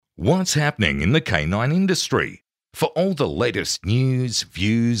What's happening in the canine industry? For all the latest news,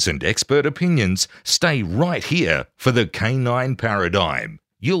 views, and expert opinions, stay right here for the Canine Paradigm.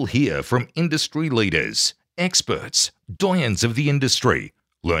 You'll hear from industry leaders, experts, doyens of the industry,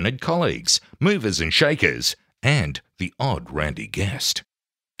 learned colleagues, movers and shakers, and the odd randy guest.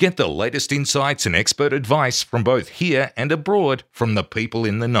 Get the latest insights and expert advice from both here and abroad from the people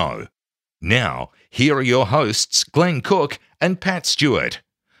in the know. Now, here are your hosts, Glenn Cook and Pat Stewart.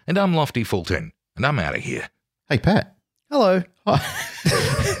 And I'm Lofty Fulton, and I'm out of here. Hey, Pat. Hello.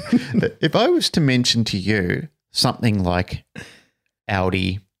 If I was to mention to you something like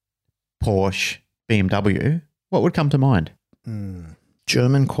Audi, Porsche, BMW, what would come to mind?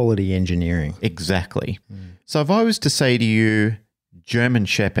 German quality engineering. Exactly. So if I was to say to you German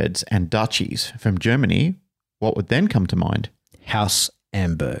Shepherds and Dutchies from Germany, what would then come to mind? House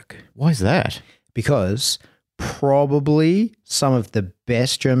Amberg. Why is that? Because probably some of the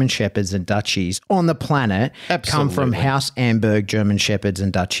best German Shepherds and Dutchies on the planet come from House Amberg German Shepherds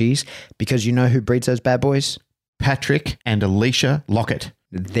and Dutchies, because you know who breeds those bad boys? Patrick and Alicia Lockett.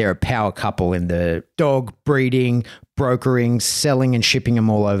 They're a power couple in the dog breeding, brokering, selling and shipping them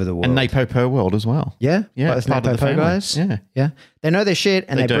all over the world. And Napopo world as well. Yeah? Yeah, Both part of the Napopo family. guys? Yeah. Yeah. They know their shit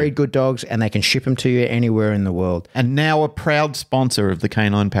and They they do. breed good dogs and they can ship them to you anywhere in the world. And now a proud sponsor of the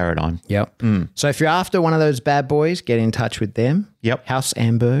Canine Paradigm. Yep. So if you're after one of those bad boys, get in touch with them. Yep. House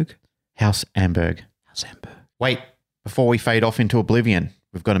Amberg. House Amberg. House Amberg. Wait, before we fade off into oblivion,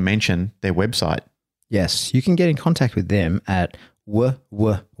 we've got to mention their website. Yes, you can get in contact with them at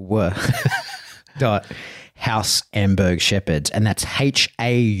dot House Amberg Shepherds, and that's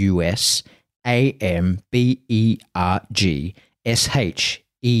HAUSAMBERGSHEPHERDS.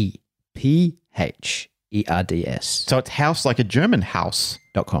 So it's house like a German house.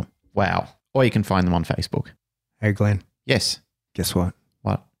 .com. Wow. Or you can find them on Facebook. Hey Glenn, Yes. guess what?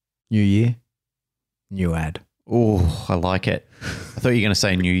 What? New year, new ad. Oh, I like it. I thought you were going to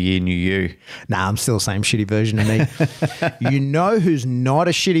say New Year, New You. Nah, I'm still the same shitty version of me. You know who's not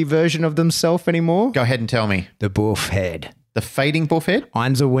a shitty version of themselves anymore? Go ahead and tell me. The Buffhead. The fading bullhead?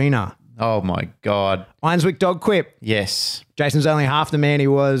 Ein's a wiener. Oh my God. Einswick Dog Quip. Yes. Jason's only half the man he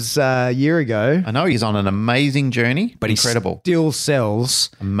was a year ago, I know he's on an amazing journey, but incredible. he still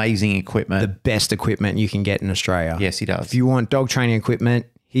sells Amazing the equipment. best equipment you can get in Australia. Yes, he does. If you want dog training equipment,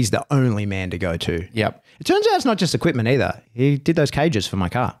 he's the only man to go to. Yep. It turns out it's not just equipment either. He did those cages for my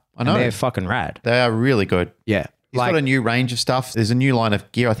car. I know. And they're fucking rad. They are really good. Yeah. He's got a new range of stuff. There's a new line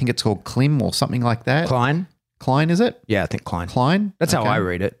of gear. I think it's called Klim or something like that. Klein. Klein, is it? Yeah, I think Klein. Klein? That's how Okay. I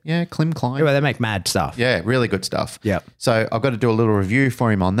read it. Yeah, Klim Klein. Anyway, they make mad stuff. Yeah, really good stuff. Yep. So I've got to do a little review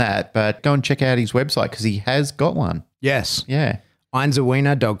for him on that, but go and check out his website because he has got one. Yes. Yeah. Ein's a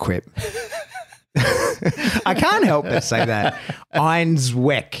wiener dog quip. I can't help but say that.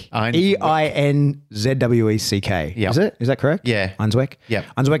 Einsweck. Einsweck. EINZWECK. Yep. Is it? Is that correct? Yeah. Einsweck? Yep.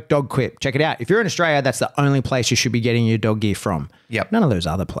 Einsweck Dog Quip. Check it out. If you're in Australia, that's the only place you should be getting your dog gear from. Yep. None of those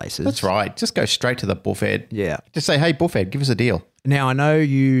other places. That's right. Just go straight to the buffet. Yeah. Just say, hey, buffet, give us a deal. Now, I know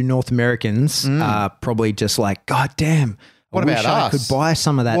you North Americans are probably just like, God damn. What I wish about I us? could buy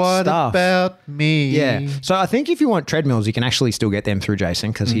some of that What stuff. about me? Yeah. So I think if you want treadmills, you can actually still get them through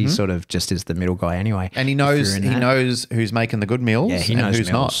Jason because he sort of just is the middle guy anyway. And he If knows you're in he that. knows who's making the good meals Yeah, he and knows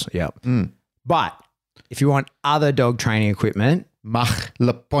who's mills. not. Yep. But if you want other dog training equipment, Marc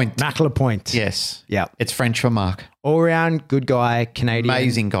Lapointe. Mac Lapointe. Yes. Yep. It's French for Marc. All around good guy, Canadian.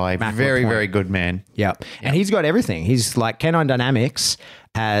 Amazing guy. Mac Very, Lapointe. very good man. Yep. And he's got everything. He's like Canine Dynamics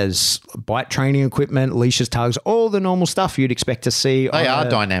has bite training equipment, leashes, tugs, all the normal stuff you'd expect to see. They are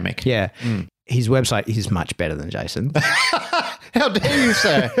dynamic. Yeah. His website is much better than Jason. How dare you,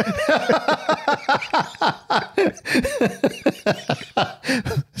 sir?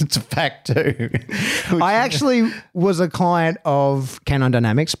 It's a fact too. I actually was a client of Canine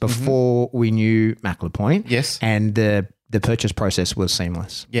Dynamics before we knew Mac Lapointe. Yes. And the purchase process was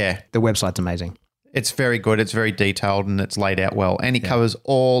seamless. Yeah. The website's amazing. It's very good. It's very detailed and it's laid out well. And he covers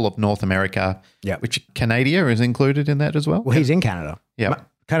all of North America, Yep. which Canada is included in that as well. Well, he's in Canada. Yep.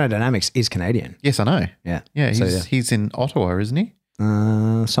 Canine Dynamics is Canadian. Yes, I know. Yeah. Yeah, So, he's in Ottawa, isn't he?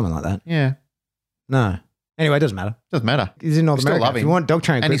 something like that. Yeah. No. Anyway, it doesn't matter. Doesn't matter. He's in North We still America. love If him. you want dog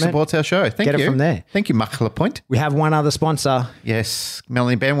training And he equipment, supports our show. Thank get you. it from there. Thank you, Marc Lapointe. We have one other sponsor, Yes,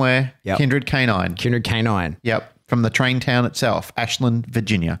 Melanie Benware, Yep. Kindred Canine. Kindred Canine. Yep, from the train town itself, Ashland,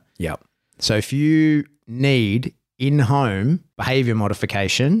 Virginia. Yep. So if you need in-home behavior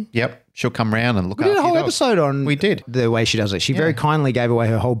modification, Yep, she'll come round and look we after did a whole your dog. episode on We did. the way she does it. She very kindly gave away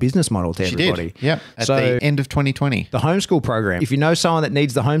her whole business model to She everybody. did. Yep, at So the end of 2020. the homeschool program. If you know someone that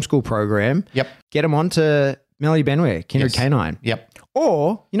needs the homeschool program, Yep. get them on to Melody Benware, Kindred Yes. Canine. Yep.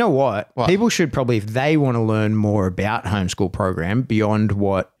 Or, you know what? People should probably, if they want to learn more about homeschool program beyond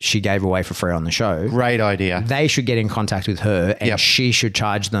what she gave away for free on the show, Great idea. they should get in contact with her and she should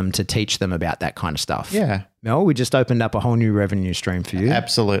charge them to teach them about that kind of stuff. Yeah. Mel, we just opened up a whole new revenue stream for you.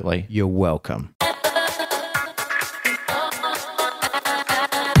 Absolutely. You're welcome.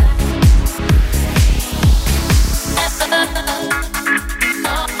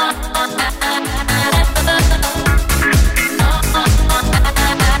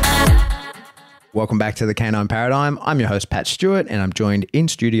 Welcome back to the Canine Paradigm. I'm your host, Pat Stewart, and I'm joined in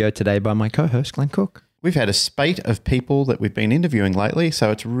studio today by my co-host, Glenn Cook. We've had a spate of people that we've been interviewing lately,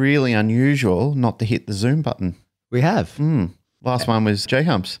 so it's really unusual not to hit the Zoom button. We have. Last one was J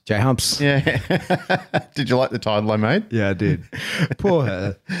Humps. J Humps. Yeah. Did you like the title I made? Yeah, I did. Poor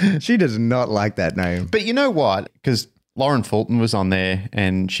her. She does not like that name. But you know what? Because Lauren Fulton was on there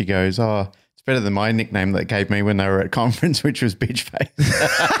and she goes, oh, it's better than my nickname that gave me when they were at conference, which was Bitch Face.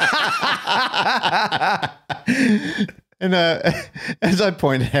 And as I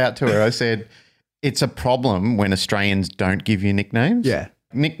pointed out to her, I said, it's a problem when Australians don't give you nicknames. Yeah.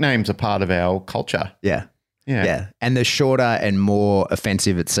 Nicknames are part of our culture. Yeah. Yeah. Yeah. And the shorter and more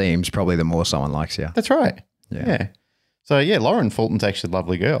offensive it seems, probably the more someone likes you. That's right. Yeah. So, yeah, Lauren Fulton's actually a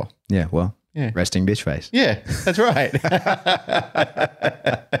lovely girl. Yeah. Well, Yeah. resting bitch face. Yeah, that's right.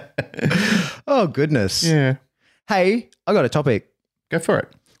 Oh, goodness. Yeah. Hey, I got a topic. Go for it.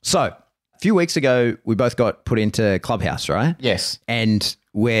 So, a few weeks ago, we both got put into Clubhouse, right? Yes. And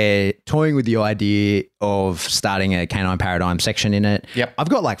we're toying with the idea of starting a Canine Paradigm section in it. Yep. I've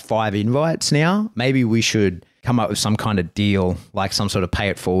got like 5 invites now. Maybe we should come up with some kind of deal, like some sort of pay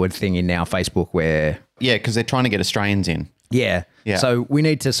it forward thing in our Facebook where... Yeah, because they're trying to get Australians in. Yeah. Yeah. So we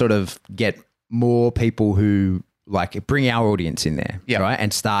need to sort of get more people who like bring our audience in there, Yeah. right?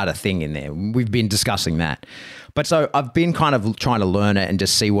 And start a thing in there. We've been discussing that. But so I've been kind of trying to learn it and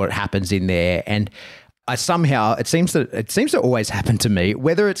just see what happens in there. And I somehow, it seems to always happen to me,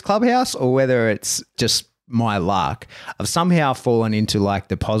 whether it's Clubhouse or whether it's just my luck, I've somehow fallen into like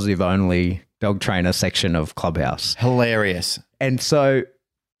the positive only dog trainer section of Clubhouse. Hilarious. And so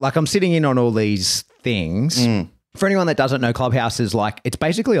like I'm sitting in on all these things. For anyone that doesn't know, Clubhouse is like, it's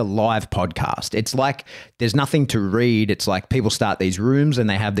basically a live podcast. It's like there's nothing to read. It's like people start these rooms and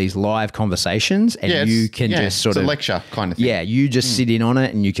they have these live conversations and you can just sort of... It's a lecture kind of thing. Yeah, you just sit in on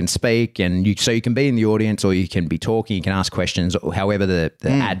it and you can speak and so you can be in the audience or you can be talking, you can ask questions, or however the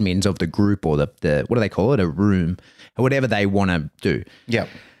admins of the group or the what do they call it, a room, or whatever they want to do. Yep.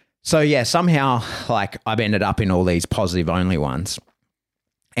 So yeah, somehow like I've ended up in all these positive only ones.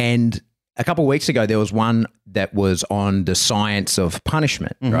 And a couple of weeks ago, there was one that was on the science of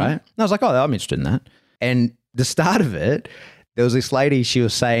punishment, right? And I was like, oh, I'm interested in that. And the start of it, there was this lady, she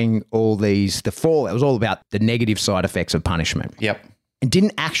was saying it was all about the negative side effects of punishment. Yep. And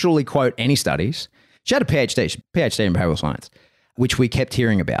didn't actually quote any studies. She had a PhD in behavioral science, which we kept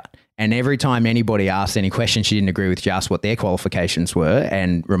hearing about. And every time anybody asked any question, she didn't agree with just what their qualifications were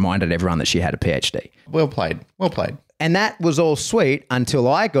and reminded everyone that she had a PhD. Well played. Well played. And that was all sweet until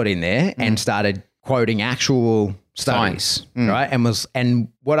I got in there and started quoting actual studies, right? And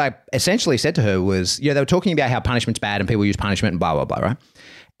what I essentially said to her was, they were talking about how punishment's bad and people use punishment and blah, blah, blah, right?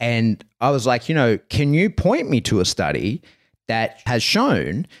 And I was like, can you point me to a study that has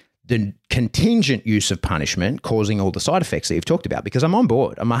shown the contingent use of punishment causing all the side effects that you've talked about? Because I'm on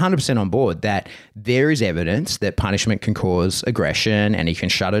board. I'm 100% on board that there is evidence that punishment can cause aggression and you can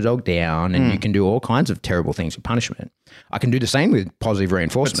shut a dog down and you can do all kinds of terrible things with punishment. I can do the same with positive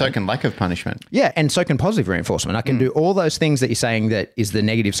reinforcement. But so can lack of punishment. Yeah, and so can positive reinforcement. I can do all those things that you're saying that is the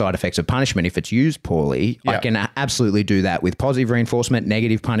negative side effects of punishment if it's used poorly. Yeah. I can absolutely do that with positive reinforcement,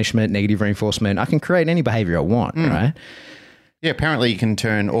 negative punishment, negative reinforcement. I can create any behavior I want, right? Yeah, apparently you can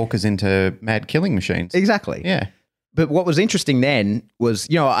turn orcas into mad killing machines. Exactly. Yeah. But what was interesting then was,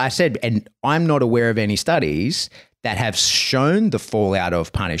 I said, and I'm not aware of any studies that have shown the fallout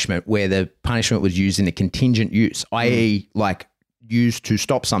of punishment where the punishment was used in a contingent use, i.e. like used to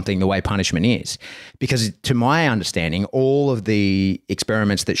stop something the way punishment is. Because to my understanding, all of the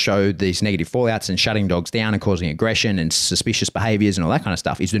experiments that showed these negative fallouts and shutting dogs down and causing aggression and suspicious behaviors and all that kind of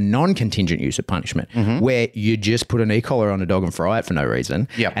stuff is the non-contingent use of punishment, where you just put an e-collar on a dog and fry it for no reason.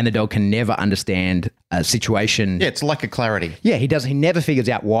 Yep. And the dog can never understand a situation. Yeah, it's lack of clarity. Yeah, he never figures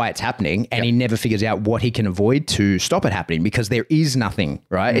out why it's happening and he never figures out what he can avoid to stop it happening because there is nothing,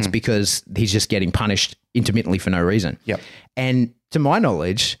 right? It's because he's just getting punished intermittently for no reason. Yep. And to my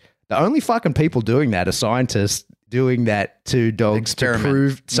knowledge, the only fucking people doing that are scientists doing that to dogs to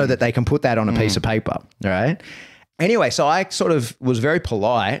prove so that they can put that on a piece of paper, right? Anyway, so I sort of was very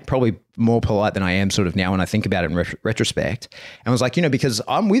polite, probably more polite than I am sort of now when I think about it in retrospect, and was like, because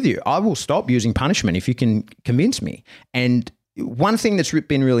I'm with you. I will stop using punishment if you can convince me. And one thing that's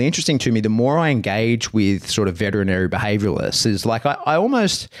been really interesting to me, the more I engage with sort of veterinary behavioralists, is like I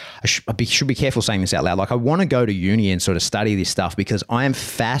should be careful saying this out loud. Like I want to go to uni and sort of study this stuff because I am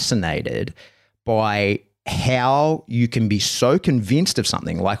fascinated by how you can be so convinced of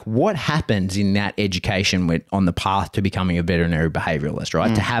something. Like what happens in that education on the path to becoming a veterinary behavioralist,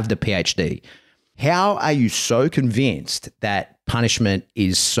 right? To have the PhD. How are you so convinced that punishment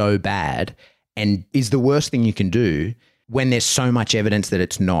is so bad and is the worst thing you can do when there's so much evidence that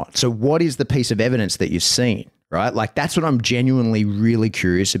it's not? So what is the piece of evidence that you've seen, right? Like that's what I'm genuinely really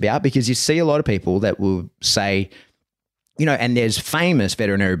curious about, because you see a lot of people that will say, and there's famous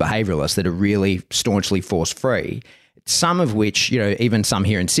veterinary behavioralists that are really staunchly force-free, some of which, even some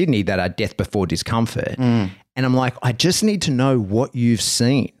here in Sydney that are death before discomfort. And I'm like, I just need to know what you've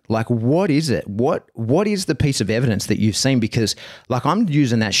seen. Like, what is it? What is the piece of evidence that you've seen? Because like I'm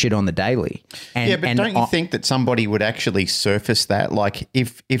using that shit on the daily. But don't you think that somebody would actually surface that? Like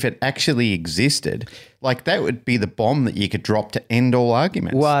if it actually existed, like that would be the bomb that you could drop to end all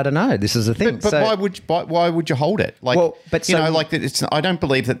arguments. Well, I don't know. This is the thing. But why would you hold it? Like, I don't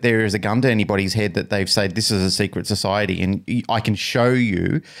believe that there is a gun to anybody's head that they've said this is a secret society and I can show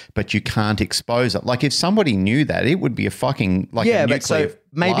you, but you can't expose it. Like if somebody knew that, it would be a fucking a nuclear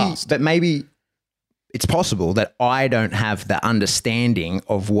blast. But maybe it's possible that I don't have the understanding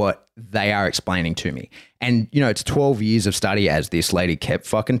of what they are explaining to me. And, it's 12 years of study, as this lady kept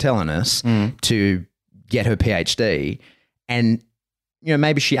fucking telling us, to get her PhD. And,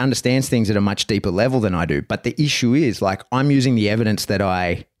 maybe she understands things at a much deeper level than I do. But the issue is, like, I'm using the evidence that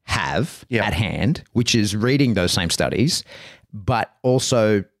I have at hand, which is reading those same studies, but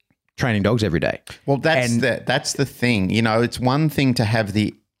also training dogs every day. Well, that's the thing. It's one thing to have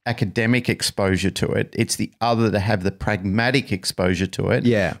the academic exposure to it. It's the other to have the pragmatic exposure to it.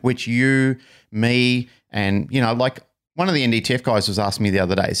 Yeah. Which you, me, and, like one of the NDTF guys was asking me the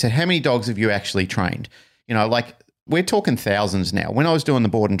other day, he said, how many dogs have you actually trained? Like we're talking thousands now. When I was doing the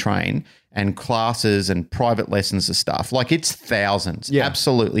board and train and classes and private lessons and stuff, like it's thousands,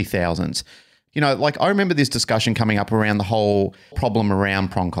 absolutely thousands. Like I remember this discussion coming up around the whole problem around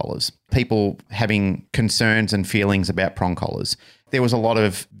prong collars, people having concerns and feelings about prong collars. There was a lot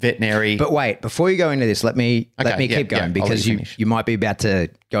of veterinary. But wait, before you go into this, let me keep going because you might be about to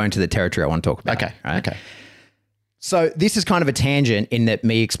go into the territory I want to talk about. Okay. Right? Okay. So this is kind of a tangent in that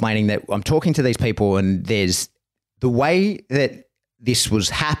me explaining that I'm talking to these people and there's the way that this was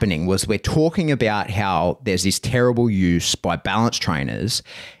happening was we're talking about how there's this terrible use by balance trainers.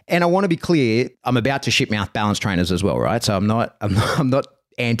 And I want to be clear, I'm about to shit mouth balance trainers as well, right? So I'm not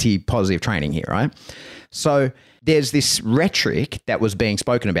anti-positive training here, right? So there's this rhetoric that was being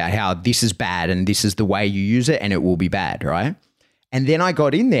spoken about how this is bad and this is the way you use it and it will be bad, right? And then I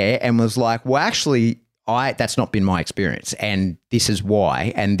got in there and was like, well, actually, that's not been my experience and this is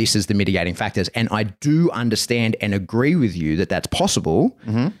why and this is the mitigating factors. And I do understand and agree with you that that's possible,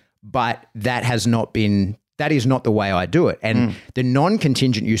 but that is not the way I do it. And the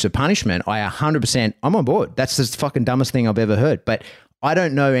non-contingent use of punishment, I'm on board. That's the fucking dumbest thing I've ever heard. But I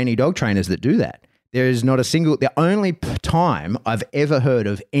don't know any dog trainers that do that. There is not the only time I've ever heard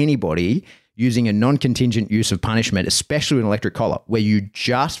of anybody using a non-contingent use of punishment, especially an electric collar, where you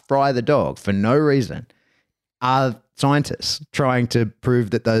just fry the dog for no reason, are scientists trying to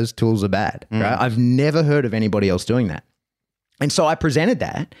prove that those tools are bad, right? I've never heard of anybody else doing that. And so I presented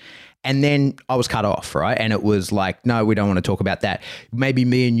that and then I was cut off, right? And it was like, no, we don't want to talk about that. Maybe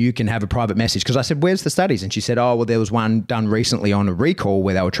me and you can have a private message. Because I said, where's the studies? And she said, oh, well, there was one done recently on a recall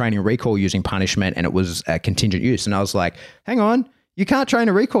where they were training a recall using punishment and it was a contingent use. And I was like, hang on, you can't train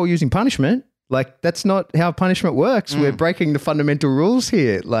a recall using punishment. Like, that's not how punishment works. We're breaking the fundamental rules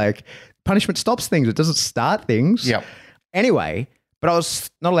here. Like, punishment stops things. It doesn't start things. Yep. Anyway, but I was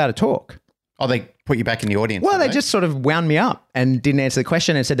not allowed to talk. Oh, they put you back in the audience? Well, they just sort of wound me up and didn't answer the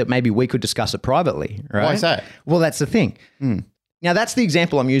question and said that maybe we could discuss it privately, right? Why is that? Well, that's the thing. Now, that's the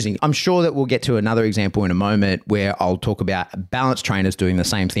example I'm using. I'm sure that we'll get to another example in a moment where I'll talk about balance trainers doing the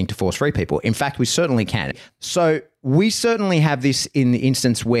same thing to force-free people. In fact, we certainly can. So we certainly have this in the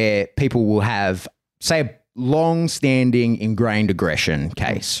instance where people will have, say, a long-standing ingrained aggression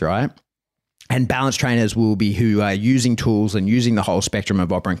case, right? And balance trainers will be who are using tools and using the whole spectrum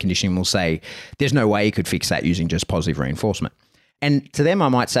of operant conditioning will say, there's no way you could fix that using just positive reinforcement. And to them, I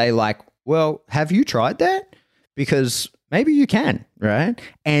might say like, well, have you tried that? Because maybe you can, right?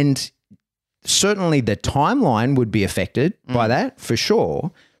 And certainly the timeline would be affected by that for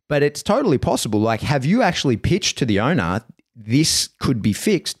sure. But it's totally possible. Like, have you actually pitched to the owner, this could be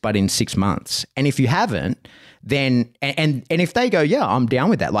fixed, but in 6 months? And if you haven't, then, and if they go, yeah, I'm down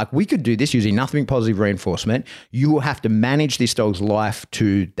with that. Like, we could do this using nothing but positive reinforcement. You will have to manage this dog's life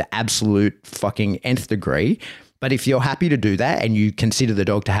to the absolute fucking nth degree. But if you're happy to do that and you consider the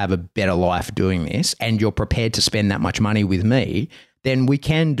dog to have a better life doing this and you're prepared to spend that much money with me, then we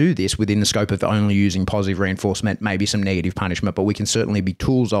can do this within the scope of only using positive reinforcement, maybe some negative punishment, but we can certainly be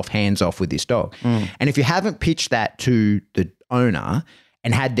tools off, hands off with this dog. And if you haven't pitched that to the owner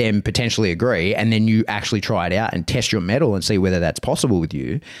and had them potentially agree, and then you actually try it out and test your mettle and see whether that's possible with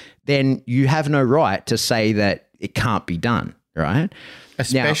you, then you have no right to say that it can't be done, right?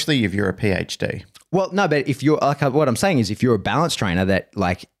 Especially if you're a PhD. Well, no, but if you're like, what I'm saying is if you're a balance trainer that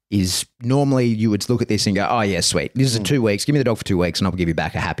like is normally you would look at this and go, oh yeah, sweet. This is 2 weeks. Give me the dog for 2 weeks and I'll give you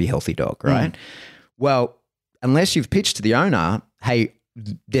back a happy, healthy dog, right? Well, unless you've pitched to the owner, hey,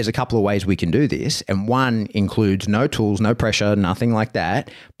 there's a couple of ways we can do this. And one includes no tools, no pressure, nothing like that.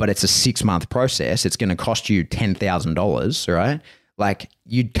 But it's a 6-month process. It's going to cost you $10,000, right? Like,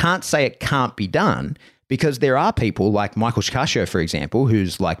 you can't say it can't be done, because there are people like Michael Shikashio, for example,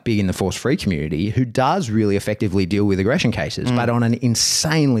 who's like big in the force-free community, who does really effectively deal with aggression cases, but on an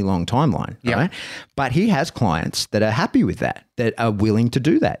insanely long timeline, right? But he has clients that are happy with that are willing to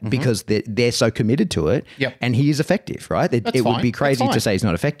do that because they're so committed to it, and he is effective, right? It would be crazy to say he's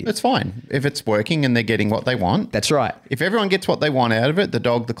not effective. It's fine. If it's working and they're getting what they want. That's right. If everyone gets what they want out of it, the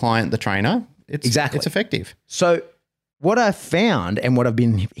dog, the client, the trainer, it's effective. So what I've found and what I've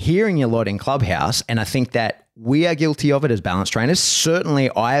been hearing a lot in Clubhouse, and I think that we are guilty of it as balance trainers. Certainly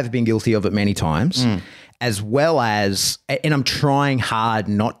I have been guilty of it many times, as well as, and I'm trying hard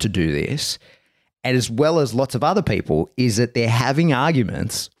not to do this, and as well as lots of other people, is that they're having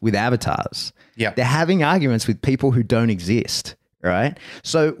arguments with avatars. They're having arguments with people who don't exist. Right.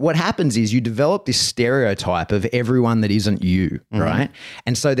 So what happens is you develop this stereotype of everyone that isn't you. Right.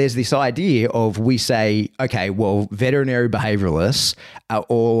 And so there's this idea of, we say, okay, well, veterinary behavioralists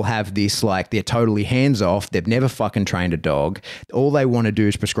all have this, like, they're totally hands off. They've never fucking trained a dog. All they want to do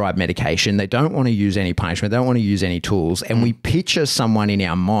is prescribe medication. They don't want to use any punishment. They don't want to use any tools. And we picture someone in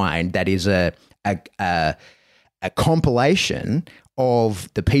our mind that is a compilation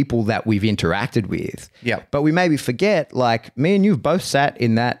of the people that we've interacted with. But we maybe forget, like, me and you've both sat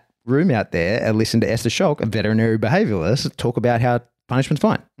in that room out there and listened to Esther Schalk, a veterinary behavioralist, talk about how punishment's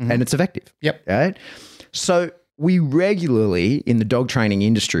fine and it's effective. Right? So we regularly, in the dog training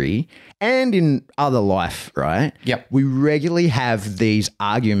industry and in other life, right? We regularly have these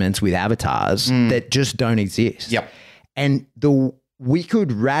arguments with avatars that just don't exist. And we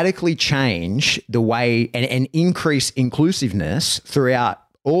could radically change the way and increase inclusiveness throughout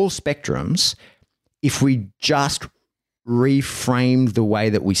all spectrums if we just reframed the way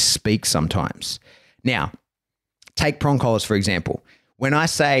that we speak sometimes. Now, take prong collars, for example. When I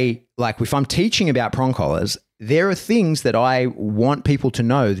say, like, if I'm teaching about prong collars, there are things that I want people to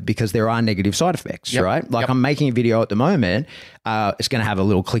know because there are negative side effects, right? Like, I'm making a video at the moment. It's going to have a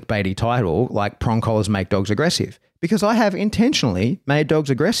little clickbaity title, like prong collars make dogs aggressive. Because I have intentionally made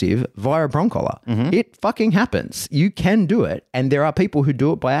dogs aggressive via a prong collar. It fucking happens. You can do it. And there are people who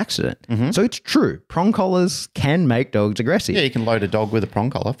do it by accident. So it's true. Prong collars can make dogs aggressive. Yeah, you can load a dog with a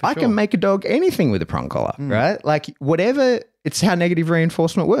prong collar. I can make a dog anything with a prong collar, right? Like, whatever, it's how negative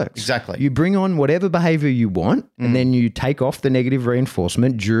reinforcement works. Exactly. You bring on whatever behavior you want, and then you take off the negative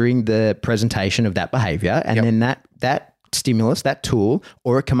reinforcement during the presentation of that behavior. And then that stimulus, that tool,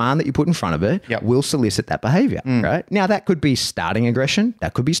 or a command that you put in front of it will solicit that behavior, right? Now, that could be starting aggression.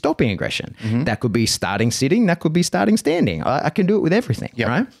 That could be stopping aggression. That could be starting sitting. That could be starting standing. I can do it with everything,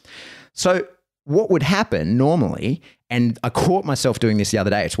 right? So what would happen normally, and I caught myself doing this the other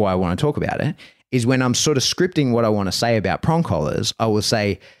day, it's why I want to talk about it, is when I'm sort of scripting what I want to say about prong collars, I will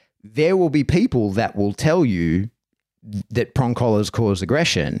say, there will be people that will tell you that prong collars cause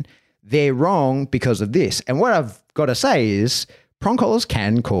aggression. They're wrong because of this. And what I've got to say is, prong collars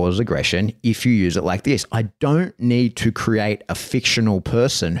can cause aggression if you use it like this. I don't need to create a fictional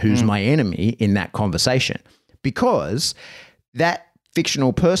person who's my enemy in that conversation, because that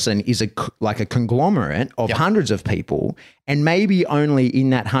fictional person is like a conglomerate of hundreds of people, and maybe only in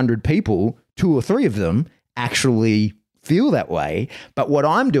that 100 people, 2 or 3 of them actually feel that way. But what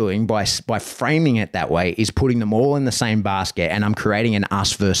I'm doing by framing it that way is putting them all in the same basket, and I'm creating an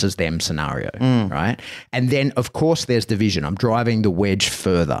us versus them scenario, right? And then, of course, there's division. I'm driving the wedge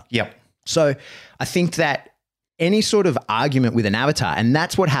further. So I think that any sort of argument with an avatar, and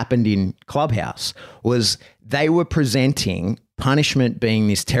that's what happened in Clubhouse, was they were presenting punishment being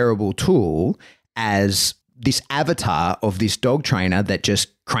this terrible tool as this avatar of this dog trainer that just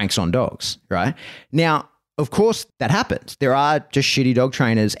cranks on dogs, right? Now, of course, that happens. There are just shitty dog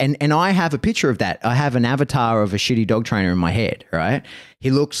trainers. And I have a picture of that. I have an avatar of a shitty dog trainer in my head, right?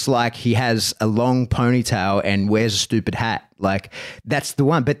 He looks like he has a long ponytail and wears a stupid hat. Like, that's the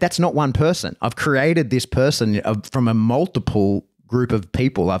one. But that's not one person. I've created this person from a multiple group of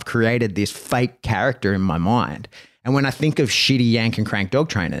people. I've created this fake character in my mind. And when I think of shitty yank and crank dog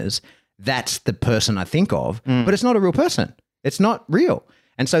trainers, that's the person I think of. But it's not a real person. It's not real.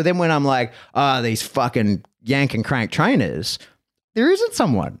 And so then when I'm like, these fucking yank and crank trainers, there isn't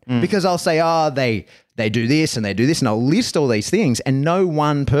someone because I'll say, they do this and they do this, and I'll list all these things, and no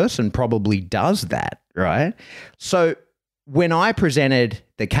one person probably does that, right? So when I presented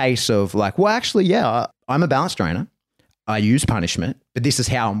the case of like, well, actually, yeah, I'm a balance trainer. I use punishment, but this is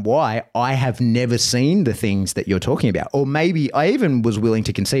how and why. I have never seen the things that you're talking about. Or maybe I even was willing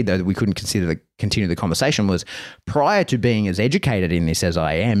to concede, though, that we couldn't continue the conversation, was prior to being as educated in this as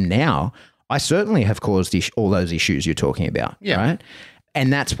I am now, I certainly have caused all those issues you're talking about, right?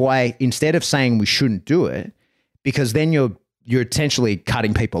 And that's why instead of saying we shouldn't do it, because then you're essentially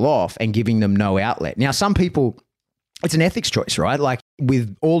cutting people off and giving them no outlet. Now, some people, it's an ethics choice, right? Like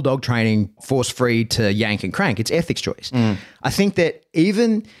with all dog training, force-free to yank and crank, it's ethics choice. I think that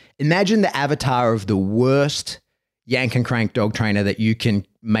even imagine the avatar of the worst yank and crank dog trainer that you can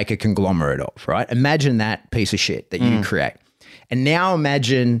make a conglomerate of, right? Imagine that piece of shit that you create. And now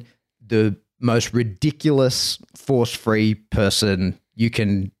imagine the most ridiculous force-free person you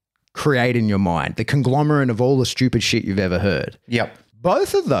can create in your mind, the conglomerate of all the stupid shit you've ever heard. Yep.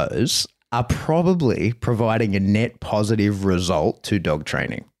 Both of those are probably providing a net positive result to dog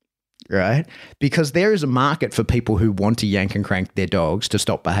training, right? Because there is a market for people who want to yank and crank their dogs to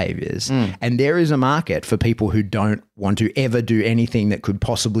stop behaviors. And there is a market for people who don't want to ever do anything that could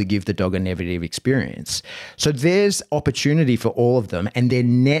possibly give the dog a negative experience. So there's opportunity for all of them, and their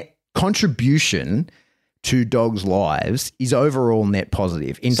net contribution to dogs' lives is overall net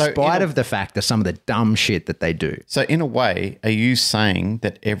positive, in spite of the fact of some of the dumb shit that they do. So in a way, are you saying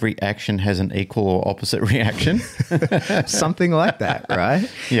that every action has an equal or opposite reaction? Something like that, right?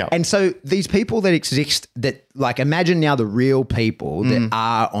 Yeah. And so these people that exist, that like imagine now the real people that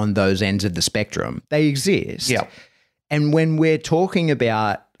are on those ends of the spectrum, they exist. Yeah. And when we're talking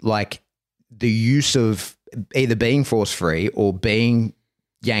about like the use of either being force-free or being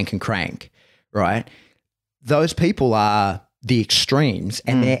yank and crank, right? Those people are the extremes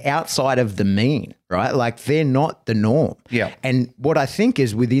and they're outside of the mean, right? Like they're not the norm. Yeah. And what I think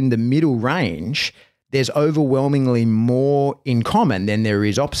is within the middle range, there's overwhelmingly more in common than there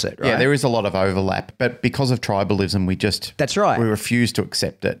is opposite, right? Yeah, there is a lot of overlap, but because of tribalism, That's right. we refuse to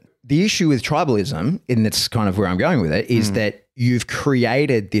accept it. The issue with tribalism, and that's kind of where I'm going with it, is that you've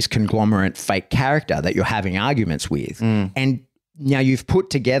created this conglomerate fake character that you're having arguments with. And now you've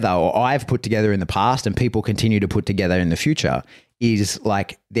put together, or I've put together in the past, and people continue to put together in the future, is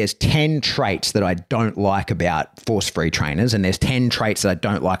like there's 10 traits that I don't like about force-free trainers, and there's 10 traits that I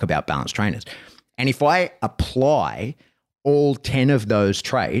don't like about balanced trainers. And if I apply all 10 of those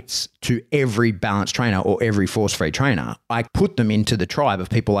traits to every balanced trainer or every force-free trainer, I put them into the tribe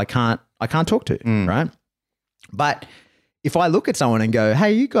of people I can't talk to, right? But if I look at someone and go,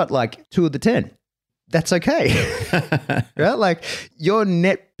 hey, you got like 2 of the 10, that's okay. Right? Like your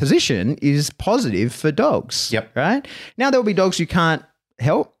net position is positive for dogs. Yep. Right? Now there'll be dogs you can't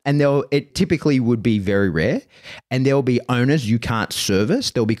help, and it typically would be very rare, and there'll be owners you can't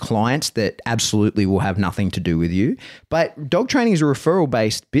service. There'll be clients that absolutely will have nothing to do with you. But dog training is a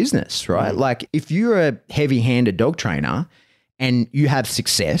referral-based business, right? Like if you're a heavy-handed dog trainer and you have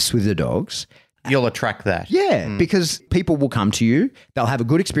success with the dogs, you'll attract that. yeah, because people will come to you. They'll have a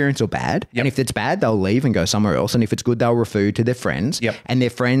good experience or bad. Yep. And if it's bad, they'll leave and go somewhere else. And if it's good, they'll refer you to their friends. Yep. And their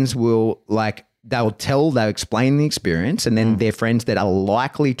friends will they'll explain the experience. And then their friends that are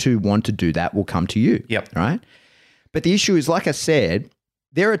likely to want to do that will come to you. Yep. Right. But the issue is, like I said,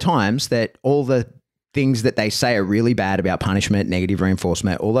 there are times that all the things that they say are really bad about punishment, negative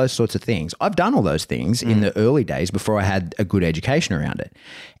reinforcement, all those sorts of things. I've done all those things in the early days before I had a good education around it.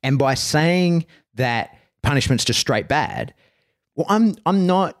 And by saying that punishment's just straight bad, well, I'm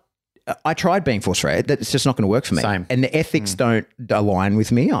not, I tried being force-free. That's just not going to work for me. Same. And the ethics don't align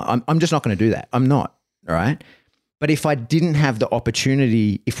with me. I'm just not going to do that. I'm not, all right? But if I didn't have the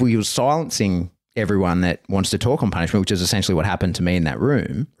opportunity, if we were silencing everyone that wants to talk on punishment, which is essentially what happened to me in that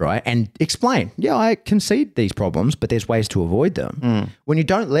room, right? And explain, yeah, I concede these problems, but there's ways to avoid them. When you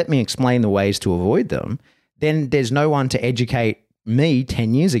don't let me explain the ways to avoid them, then there's no one to educate me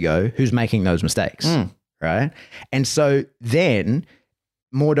 10 years ago who's making those mistakes, right? And so then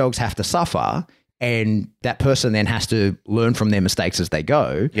more dogs have to suffer And that person then has to learn from their mistakes as they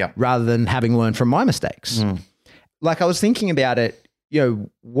go, rather than having learned from my mistakes. Like I was thinking about it,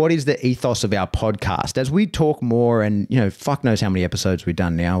 what is the ethos of our podcast? As we talk more and, fuck knows how many episodes we've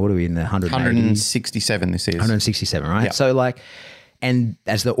done now. What are we in the 167 this is. 167, right? Yep. So and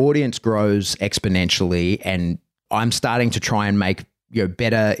as the audience grows exponentially and I'm starting to try and make,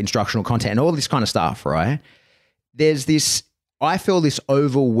 better instructional content and all this kind of stuff, right? I feel this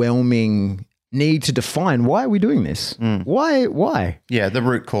overwhelming need to define, why are we doing this? Why? Yeah, the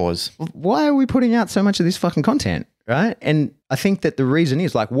root cause. Why are we putting out so much of this fucking content, right? And I think that the reason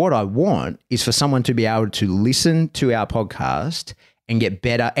is what I want is for someone to be able to listen to our podcast and get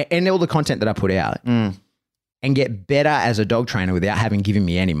better, and all the content that I put out, and get better as a dog trainer without having given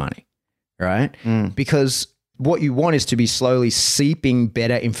me any money, right? Because what you want is to be slowly seeping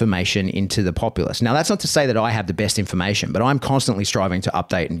better information into the populace. Now, that's not to say that I have the best information, but I'm constantly striving to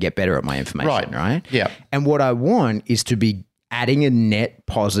update and get better at my information, right? Yeah. And what I want is to be adding a net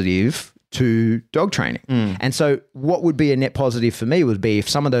positive to dog training. And so what would be a net positive for me would be if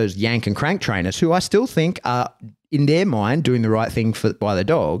some of those yank and crank trainers, who I still think are in their mind doing the right thing by the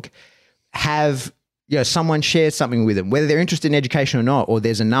dog, have someone shares something with them, whether they're interested in education or not, or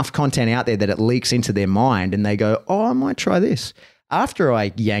there's enough content out there that it leaks into their mind and they go, oh, I might try this. After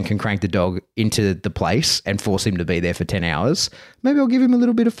I yank and crank the dog into the place and force him to be there for 10 hours, maybe I'll give him a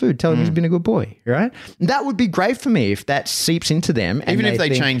little bit of food, tell him he's been a good boy, right? That would be great for me if that seeps into them. Even if they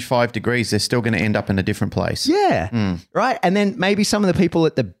change 5 degrees, they're still going to end up in a different place. Yeah, right? And then maybe some of the people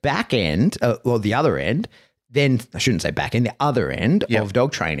at the back end, or the other end, then I shouldn't say back end, the other end of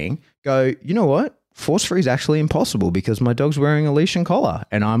dog training, go, you know what? Force free is actually impossible because my dog's wearing a leash and collar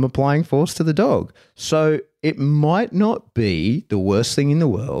and I'm applying force to the dog. So it might not be the worst thing in the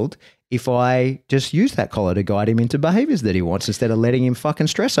world if I just use that collar to guide him into behaviors that he wants instead of letting him fucking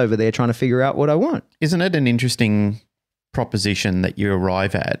stress over there trying to figure out what I want. Isn't it an interesting proposition that you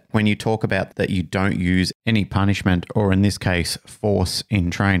arrive at when you talk about that you don't use any punishment, or in this case, force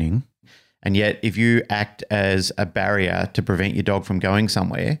in training? And yet if you act as a barrier to prevent your dog from going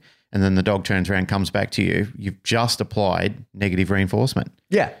somewhere, and then the dog turns around, comes back to you, you've just applied negative reinforcement.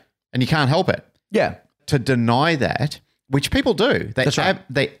 Yeah. And you can't help it. Yeah. To deny that, which people do. That's right.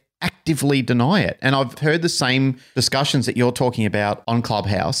 They actively deny it. And I've heard the same discussions that you're talking about on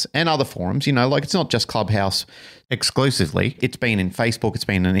Clubhouse and other forums. It's not just Clubhouse exclusively. It's been in Facebook, it's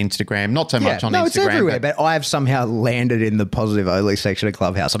been on Instagram, not so much on Instagram. It's everywhere, but I've somehow landed in the positive only section of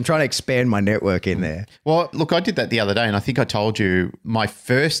Clubhouse. I'm trying to expand my network in there. Well, look, I did that the other day, and I think I told you my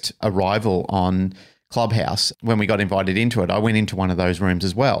first arrival on Clubhouse, when we got invited into it, I went into one of those rooms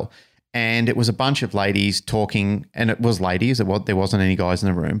as well. And it was a bunch of ladies talking, and it was ladies. There wasn't any guys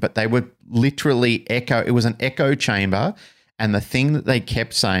in the room, but they were literally it was an echo chamber. And the thing that they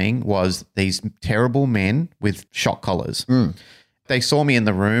kept saying was these terrible men with shock collars. They saw me in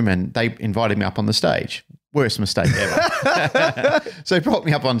the room and they invited me up on the stage. Worst mistake ever. So they brought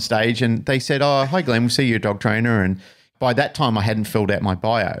me up on stage and they said, oh, hi, Glenn, we see you're a dog trainer. And by that time, I hadn't filled out my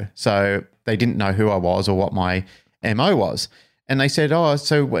bio. So they didn't know who I was or what my MO was. And they said, oh,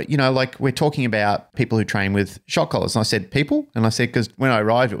 so, we're talking about people who train with shock collars. And I said, people? And I said, because when I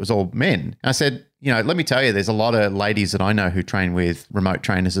arrived, it was all men. And I said, let me tell you, there's a lot of ladies that I know who train with remote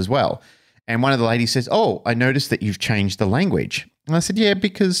trainers as well. And one of the ladies says, oh, I noticed that you've changed the language. And I said, yeah,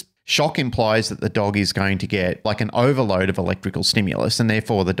 because shock implies that the dog is going to get like an overload of electrical stimulus, and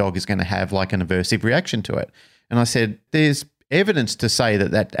therefore the dog is going to have like an aversive reaction to it. And I said, there's evidence to say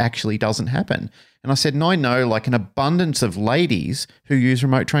that that actually doesn't happen. And I said, and I know like an abundance of ladies who use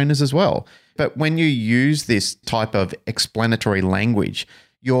remote trainers as well. But when you use this type of explanatory language,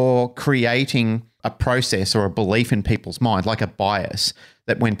 you're creating a process or a belief in people's mind, like a bias,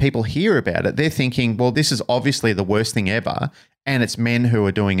 that when people hear about it, they're thinking, well, this is obviously the worst thing ever, and it's men who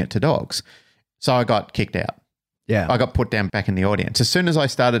are doing it to dogs. So I got kicked out. Yeah. I got put down back in the audience. As soon as I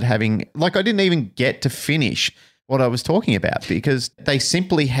started having, I didn't even get to finish what I was talking about because they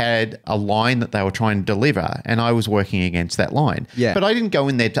simply had a line that they were trying to deliver and I was working against that line. Yeah. But I didn't go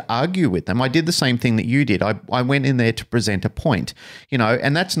in there to argue with them. I did the same thing that you did. I went in there to present a point,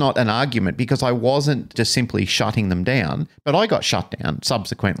 and that's not an argument because I wasn't just simply shutting them down, but I got shut down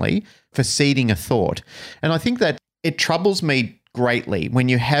subsequently for seeding a thought. And I think that it troubles me greatly when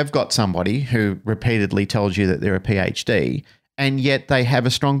you have got somebody who repeatedly tells you that they're a PhD and yet they have a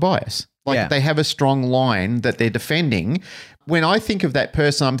strong bias. They have a strong line that they're defending. When I think of that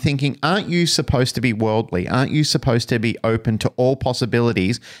person, I'm thinking, aren't you supposed to be worldly? Aren't you supposed to be open to all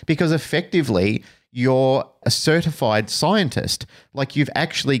possibilities? Because effectively, you're a certified scientist. Like you've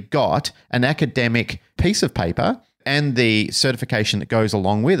actually got an academic piece of paper and the certification that goes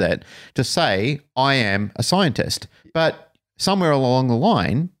along with it to say, I am a scientist. But somewhere along the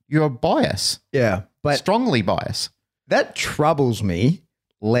line, you're biased. Yeah. But strongly biased. That troubles me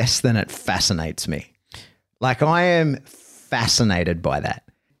less than it fascinates me. Like, I am fascinated by that.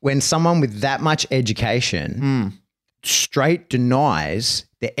 When someone with that much education straight denies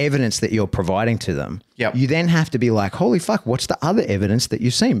the evidence that you're providing to them, you then have to be like, holy fuck, what's the other evidence that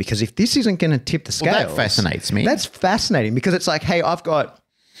you've seen? Because if this isn't going to tip the scales. Well, that fascinates me. That's fascinating because it's like, hey, I've got,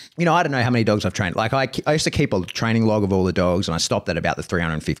 I don't know how many dogs I've trained. Like I used to keep a training log of all the dogs and I stopped at about the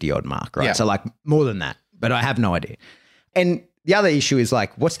 350 odd mark, right? Yeah. So like more than that, but I have no idea. And the other issue is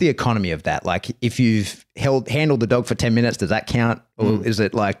like, what's the economy of that? Like if you've handled the dog for 10 minutes, does that count? Or is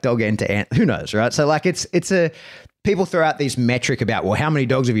it like dog end to end? Who knows, right? So like people throw out these metric about, well, how many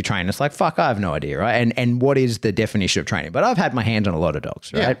dogs have you trained? It's like, fuck, I have no idea, right? And what is the definition of training? But I've had my hands on a lot of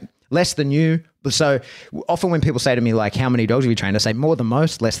dogs, right? Yeah. Less than you. So often when people say to me like, how many dogs have you trained? I say more than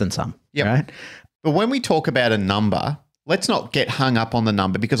most, less than some, right? But when we talk about a number, let's not get hung up on the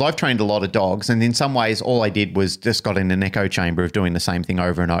number because I've trained a lot of dogs and in some ways all I did was just got in an echo chamber of doing the same thing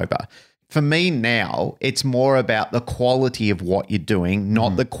over and over. For me now, it's more about the quality of what you're doing,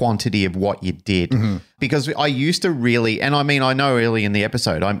 not the quantity of what you did. Because I used to really, and I mean, I know early in the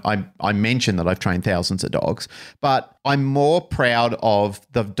episode, I mentioned that I've trained thousands of dogs, but I'm more proud of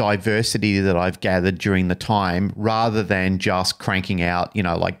the diversity that I've gathered during the time rather than just cranking out,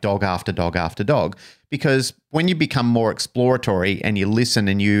 like dog after dog after dog. Because when you become more exploratory and you listen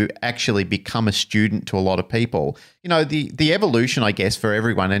and you actually become a student to a lot of people, the evolution, I guess, for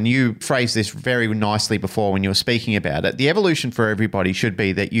everyone, and you phrased this very nicely before when you were speaking about it, the evolution for everybody should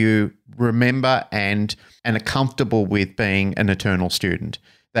be that you remember and are comfortable with being an eternal student,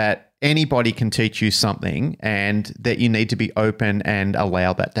 that anybody can teach you something and that you need to be open and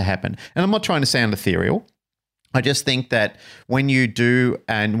allow that to happen. And I'm not trying to sound ethereal. I just think that when you do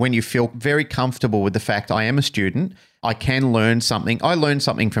and when you feel very comfortable with the fact I am a student, I can learn something. I learn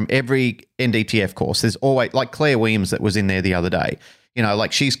something from every NDTF course. There's always, like Claire Williams that was in there the other day,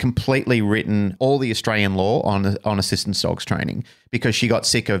 like she's completely written all the Australian law on assistance dogs training because she got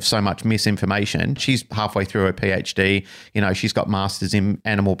sick of so much misinformation. She's halfway through her PhD. She's got masters in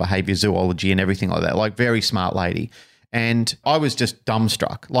animal behavior zoology and everything like that, like very smart lady. And I was just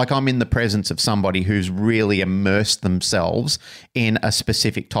dumbstruck. Like I'm in the presence of somebody who's really immersed themselves in a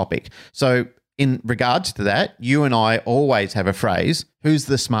specific topic. So in regards to that, you and I always have a phrase, who's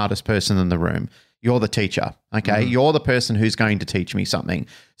the smartest person in the room? You're the teacher, okay? You're the person who's going to teach me something.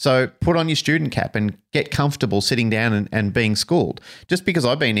 So put on your student cap and get comfortable sitting down and being schooled. Just because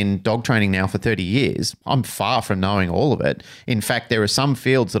I've been in dog training now for 30 years, I'm far from knowing all of it. In fact, there are some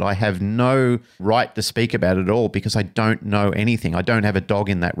fields that I have no right to speak about at all because I don't know anything. I don't have a dog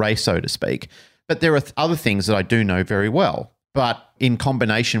in that race, so to speak. But there are other things that I do know very well. But in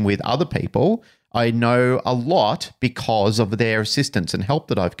combination with other people, I know a lot because of their assistance and help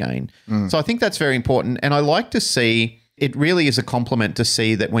that I've gained. So I think that's very important. And I like to see, it really is a compliment to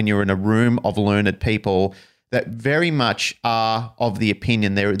see that when you're in a room of learned people that very much are of the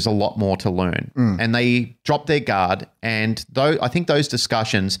opinion there is a lot more to learn. And they drop their guard. And I think those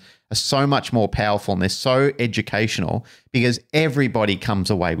discussions are so much more powerful and they're so educational because everybody comes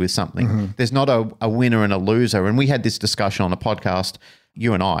away with something. There's not a winner and a loser. And we had this discussion on a podcast,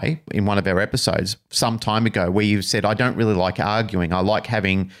 you and I, in one of our episodes some time ago where you said, I don't really like arguing. I like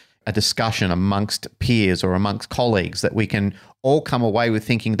having a discussion amongst peers or amongst colleagues that we can all come away with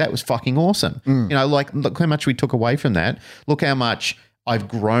thinking that was fucking awesome. Look how much we took away from that. Look how much I've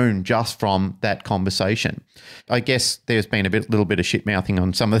grown just from that conversation. I guess there's been a little bit of shit-mouthing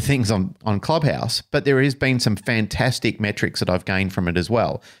on some of the things on Clubhouse, but there has been some fantastic metrics that I've gained from it as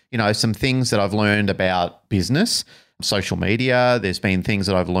well. Some things that I've learned about business, social media. There's been things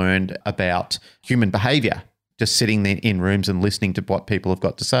that I've learned about human behavior, just sitting there in rooms and listening to what people have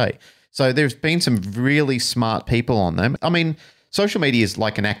got to say. So there's been some really smart people on them. I mean, social media is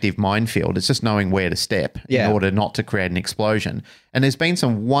like an active minefield. It's just knowing where to step in order not to create an explosion. And there's been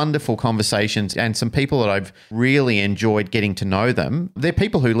some wonderful conversations and some people that I've really enjoyed getting to know them. They're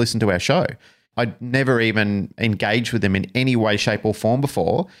people who listen to our show. I'd never even engaged with them in any way, shape or form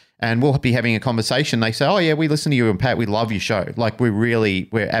before. And we'll be having a conversation. They say, oh, yeah, we listen to you and Pat. We love your show. Like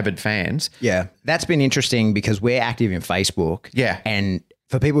we're avid fans. Yeah. That's been interesting because we're active in Facebook. Yeah. And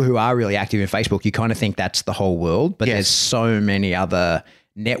for people who are really active in Facebook, you kind of think that's the whole world. But there's so many other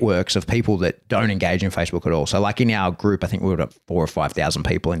networks of people that don't engage in Facebook at all. So like in our group, I think we've got 4,000 or 5,000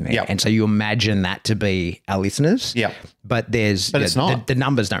 people in there. Yep. And so you imagine that to be our listeners. Yeah. But it's not. The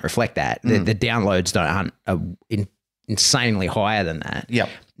numbers don't reflect that. The downloads aren't insanely higher than that. Yep.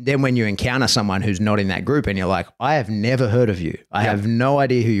 then when you encounter someone who's not in that group and you're like, I have never heard of you. I have no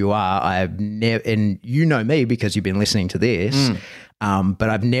idea who you are. I have never, and you know me because you've been listening to this, but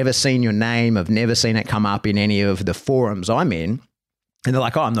I've never seen your name. I've never seen it come up in any of the forums I'm in. And they're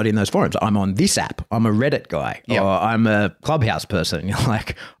like, oh, I'm not in those forums. I'm on this app. I'm a Reddit guy. Or I'm a Clubhouse person. You're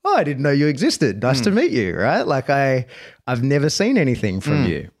like, oh, I didn't know you existed. Nice to meet you, right? Like I've never seen anything from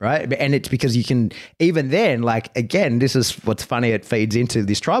you, right? And it's because you can, even then, like, again, this is what's funny, it feeds into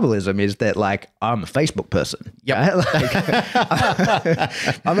this tribalism is that like, I'm a Facebook person. Right? Like,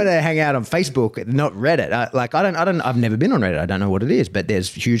 I'm going to hang out on Facebook, not Reddit. I've never been on Reddit. I don't know what it is, but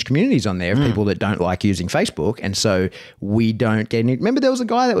there's huge communities on there of people that don't like using Facebook. And so we don't get any, remember there was a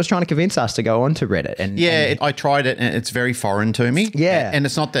guy that was trying to convince us to go onto Reddit. I tried it and it's very foreign to me. Yeah. And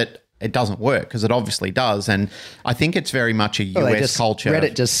it's not that it doesn't work, because it obviously does. And I think it's very much a US culture.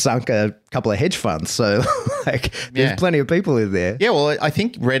 Reddit just sunk a couple of hedge funds. So like there's plenty of people in there. Yeah, well, I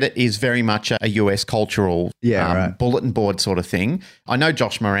think Reddit is very much a US cultural bulletin board sort of thing. I know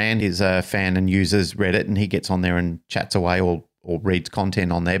Josh Moran is a fan and uses Reddit, and he gets on there and chats away or reads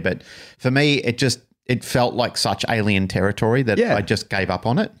content on there. But for me, it felt like such alien territory that I just gave up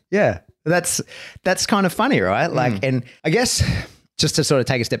on it. Yeah, that's kind of funny, right? Like, and I guess just to sort of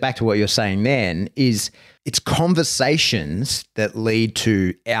take a step back to what you're saying then is it's conversations that lead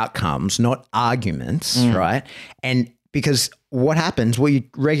to outcomes, not arguments, right? And because what happens, what you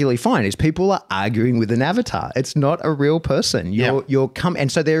regularly find is people are arguing with an avatar. It's not a real person.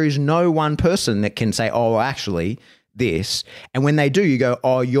 And so there is no one person that can say, oh, actually this. And when they do, you go,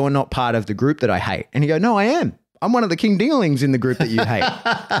 oh, you're not part of the group that I hate. And you go, no, I am. I'm one of the King Dinglings in the group that you hate.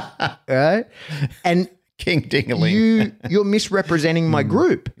 Right? And King Dingaling. You're misrepresenting my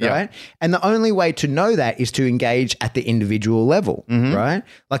group, right? And the only way to know that is to engage at the individual level, right?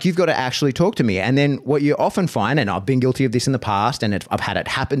 Like you've got to actually talk to me. And then what you often find, and I've been guilty of this in the past, and I've had it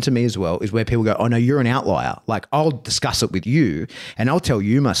happen to me as well, is where people go, oh no, you're an outlier. Like I'll discuss it with you and I'll tell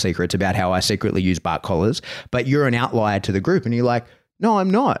you my secrets about how I secretly use bark collars, but you're an outlier to the group. And you're like, no,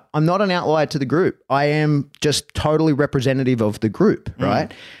 I'm not. I'm not an outlier to the group. I am just totally representative of the group,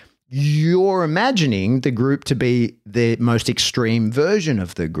 right? You're imagining the group to be the most extreme version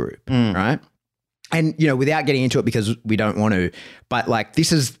of the group, right? And, you know, without getting into it because we don't want to, but like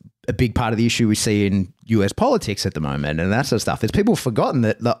this is a big part of the issue we see in US politics at the moment and that sort of stuff is people have forgotten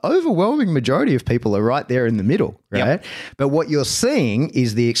that the overwhelming majority of people are right there in the middle, right? But what you're seeing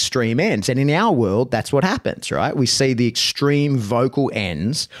is the extreme ends. And in our world, that's what happens, right? We see the extreme vocal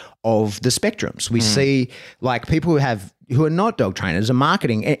ends of the spectrums. We see like people who are not dog trainers are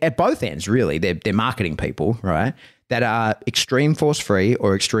marketing at both ends, really. They're marketing people, right, that are extreme force free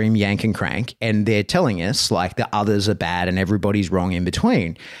or extreme yank and crank. And they're telling us like the others are bad and everybody's wrong in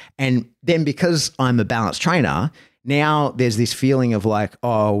between. And then because I'm a balanced trainer, now there's this feeling of like,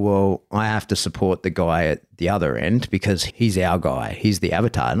 oh, well, I have to support the guy at the other end because he's our guy. He's the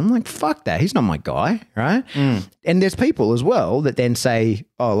avatar. And I'm like, fuck that. He's not my guy, right? And there's people as well that then say,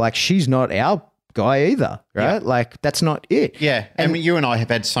 oh, like she's not our guy either, right? Like that's not it. Yeah. And you and I have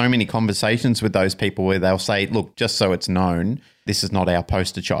had so many conversations with those people where they'll say, look, just so it's known, this is not our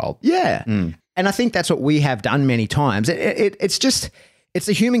poster child. Yeah. And I think that's what we have done many times. It's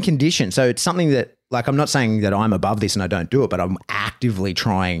a human condition. So it's something that, like, I'm not saying that I'm above this and I don't do it, but I'm actively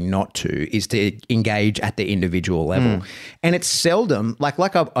trying not to, is to engage at the individual level. And it's seldom,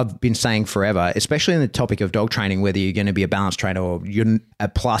 like I've been saying forever, especially in the topic of dog training, whether you're going to be a balanced trainer or you're a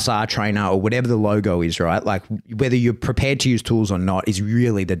plus R trainer or whatever the logo is, right? Like whether you're prepared to use tools or not is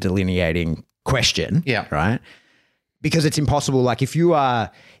really the delineating question, right? Because it's impossible. Like if you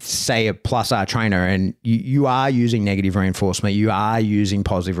are, say, a plus R trainer and you are using negative reinforcement, you are using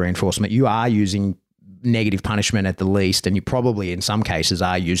positive reinforcement, you are using negative punishment at the least, and you probably in some cases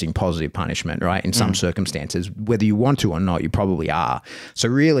are using positive punishment, right? In some circumstances, whether you want to or not, you probably are. So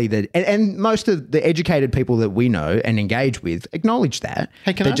really and most of the educated people that we know and engage with acknowledge that.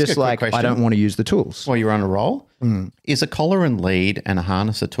 Hey, can They're I ask just a quick like, question? I don't want to use the tools. While you're on a roll, is a collar and lead and a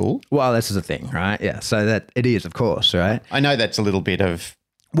harness a tool? Well, this is a thing, right? Yeah. So that it is, of course, right? I know that's a little bit of...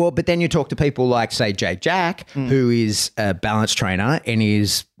 Well, but then you talk to people like, say, Jake Jack, who is a balance trainer and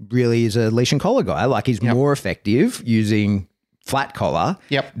is a leash and collar guy. Like he's more effective using flat collar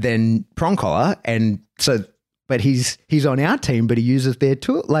than prong collar. And so, but he's on our team, but he uses their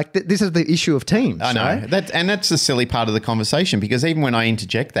tool. Like this is the issue of teams. I know. Right? That's the silly part of the conversation, because even when I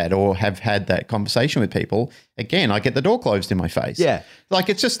interject that or have had that conversation with people, again, I get the door closed in my face. Yeah. Like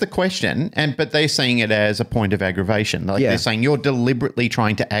it's just the question, but they're seeing it as a point of aggravation. Like they're saying, you're deliberately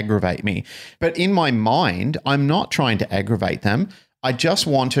trying to aggravate me. But in my mind, I'm not trying to aggravate them. I just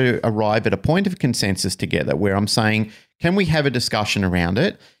want to arrive at a point of consensus together where I'm saying, Can we have a discussion around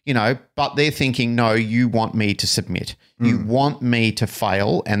it? But they're thinking, no, you want me to submit. You want me to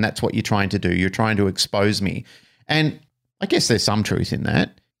fail, and that's what you're trying to do. You're trying to expose me. And I guess there's some truth in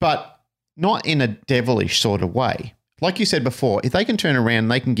that, but not in a devilish sort of way. Like you said before, if they can turn around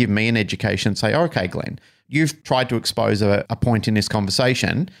and they can give me an education and say, okay, Glenn, you've tried to expose a point in this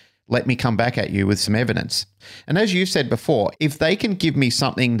conversation. Let me come back at you with some evidence. And as you've said before, if they can give me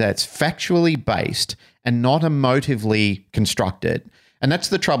something that's factually based and not emotively constructed, and that's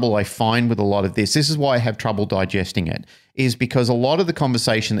the trouble I find with a lot of this. This is why I have trouble digesting it, is because a lot of the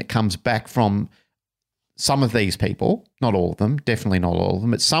conversation that comes back from some of these people, not all of them, definitely not all of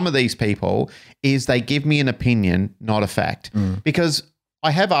them, but some of these people, is they give me an opinion, not a fact. Because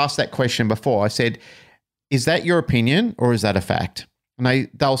I have asked that question before. I said, is that your opinion or is that a fact? And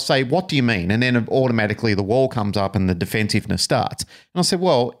they'll say, what do you mean? And then automatically the wall comes up and the defensiveness starts. And I'll say,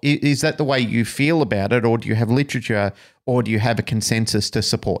 well, is that the way you feel about it, or do you have literature, or do you have a consensus to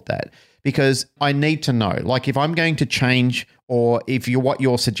support that? Because I need to know, like, if I'm going to change, or if what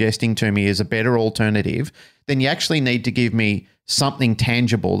you're suggesting to me is a better alternative, then you actually need to give me something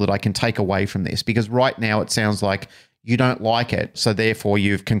tangible that I can take away from this. Because right now it sounds like you don't like it, so therefore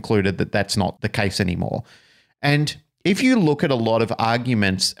you've concluded that that's not the case anymore. And if you look at a lot of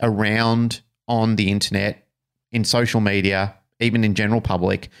arguments around on the internet, in social media, even in general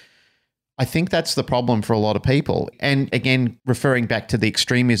public, I think that's the problem for a lot of people. And again, referring back to the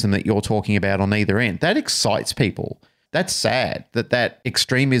extremism that you're talking about on either end, that excites people. That's sad that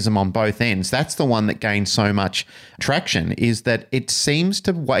extremism on both ends, that's the one that gains so much traction, is that it seems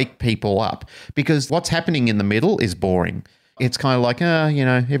to wake people up, because what's happening in the middle is boring. It's kind of like,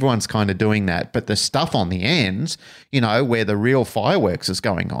 everyone's kind of doing that. But the stuff on the ends, where the real fireworks is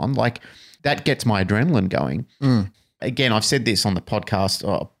going on, like, that gets my adrenaline going. Again, I've said this on the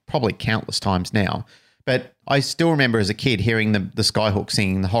podcast probably countless times now, but I still remember as a kid hearing the Skyhook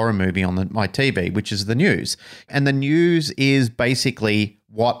singing the horror movie on my TV, which is the news. And the news is basically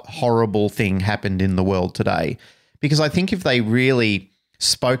what horrible thing happened in the world today. Because I think if they really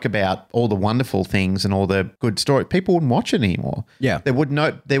spoke about all the wonderful things and all the good stories, people wouldn't watch it anymore. Yeah. There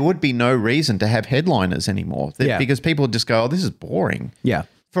would be no reason to have headliners anymore, because people would just go, oh, this is boring. Yeah.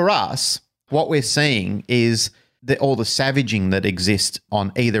 For us, what we're seeing is all the savaging that exists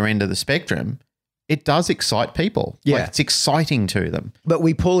on either end of the spectrum. It does excite people. Yeah. Like, it's exciting to them. But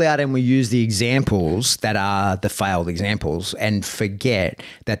we pull out and we use the examples that are the failed examples and forget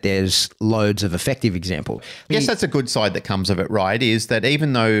that there's loads of effective examples. I guess that's a good side that comes of it, right? Is that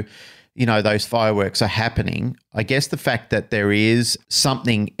even though, those fireworks are happening, I guess the fact that there is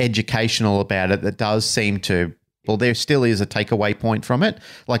something educational about it that does seem to, well, there still is a takeaway point from it.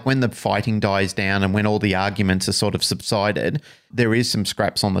 Like when the fighting dies down and when all the arguments are sort of subsided, there is some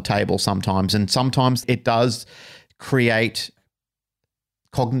scraps on the table sometimes. And sometimes it does create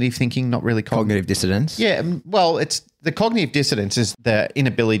cognitive thinking, not really cognitive dissonance. Yeah, well, it's the cognitive dissonance is the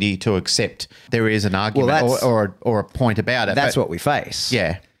inability to accept there is an argument or a point about it. That's what we face.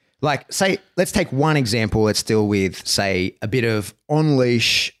 Yeah. Like, say, let's take one example that's still with, say, a bit of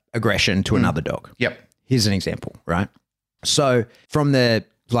on-leash aggression to another dog. Yep. Here's an example, right? So from the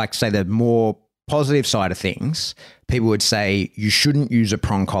more positive side of things, people would say you shouldn't use a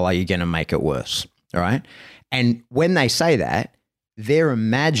prong collar, you're going to make it worse, all right? And when they say that, they're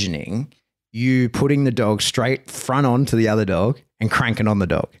imagining you putting the dog straight front on to the other dog and cranking on the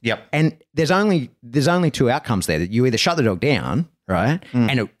dog. Yep. And there's only two outcomes there. That you either shut the dog down, right?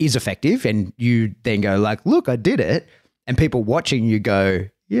 And it is effective, and you then go like, look, I did it. And people watching you go,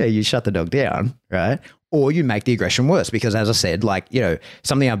 yeah, you shut the dog down, right? Or you make the aggression worse, because as I said,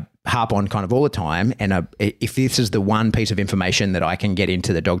 something I harp on kind of all the time, and if this is the one piece of information that I can get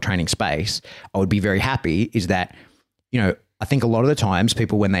into the dog training space, I would be very happy, is that, I think a lot of the times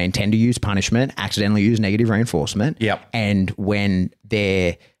people, when they intend to use punishment, accidentally use negative reinforcement. Yep. And when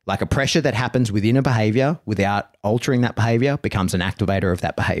they're like, a pressure that happens within a behavior without altering that behavior becomes an activator of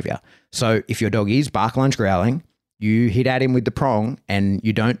that behavior. So if your dog is bark, lunge, growling, you hit at him with the prong and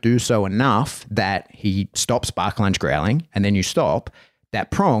you don't do so enough that he stops bark, lunge, growling, and then you stop,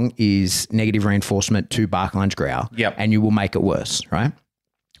 that prong is negative reinforcement to bark, lunge, growl. Yep. And you will make it worse, right?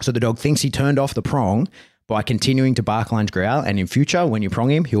 So the dog thinks he turned off the prong by continuing to bark, lunge, growl, and in future, when you prong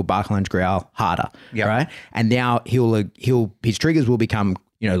him, he'll bark, lunge, growl harder, right? And now his triggers will become,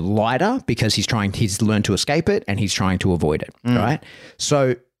 lighter, because he's learned to escape it and he's trying to avoid it, right?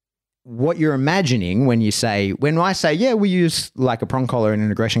 So what you're imagining when I say, yeah, we use like a prong collar in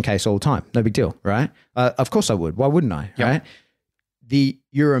an aggression case all the time, no big deal, right? Of course I would. Why wouldn't I, right?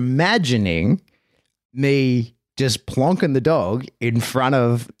 You're imagining me just plonking the dog in front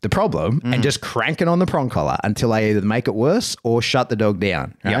of the problem and just cranking on the prong collar until I either make it worse or shut the dog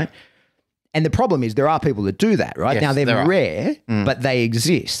down, right? Yep. And the problem is there are people that do that, right? Yes, now, they're there are. rare, but they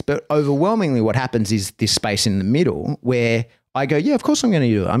exist. But overwhelmingly what happens is this space in the middle where I go, yeah, of course I'm going to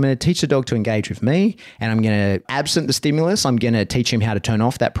do it. I'm going to teach the dog to engage with me, and I'm going to, absent the stimulus, I'm going to teach him how to turn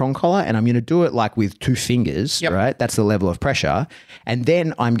off that prong collar, and I'm going to do it like with 2 fingers, right? That's the level of pressure. And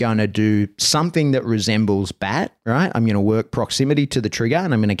then I'm going to do something that resembles bat, right? I'm going to work proximity to the trigger,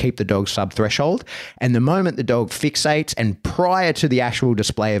 and I'm going to keep the dog sub-threshold. And the moment the dog fixates, and prior to the actual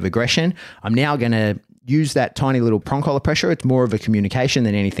display of aggression, I'm now going to use that tiny little prong collar pressure. It's more of a communication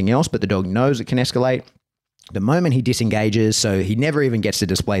than anything else, but the dog knows it can escalate. The moment he disengages, so he never even gets to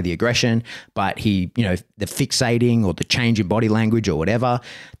display the aggression, but he, the fixating or the change in body language or whatever,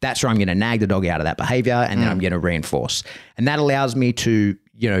 that's where I'm going to nag the dog out of that behavior, and then I'm going to reinforce. And that allows me to,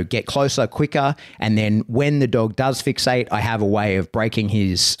 get closer quicker. And then when the dog does fixate, I have a way of breaking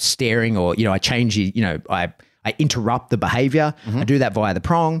his staring, or, I change his, I interrupt the behavior. I do that via the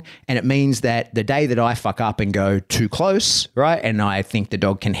prong, and it means that the day that I fuck up and go too close, right, and I think the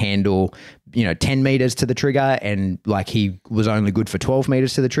dog can handle 10 meters to the trigger, and like he was only good for 12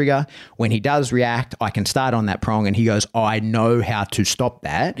 meters to the trigger, when he does react, I can start on that prong and he goes, I know how to stop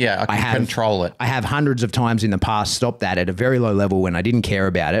that. Yeah, I can control it. I have hundreds of times in the past stopped that at a very low level when I didn't care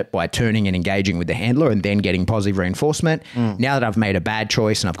about it by turning and engaging with the handler and then getting positive reinforcement. Now that I've made a bad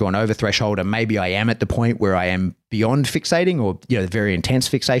choice and I've gone over threshold, and maybe I am at the point where I am beyond fixating, or very intense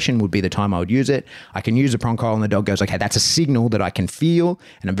fixation would be the time I would use it. I can use a prong collar and the dog goes, okay, that's a signal that I can feel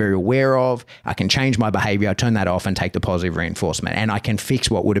and I'm very aware of. I can change my behavior, I turn that off and take the positive reinforcement, and I can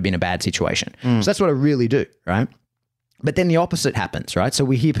fix what would have been a bad situation. So that's what I really do, right? But then the opposite happens, right? So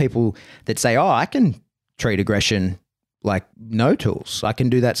we hear people that say, oh, I can treat aggression like no tools. I can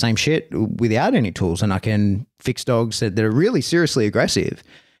do that same shit without any tools, and I can fix dogs that are really seriously aggressive,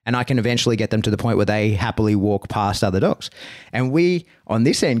 and I can eventually get them to the point where they happily walk past other dogs. And we, on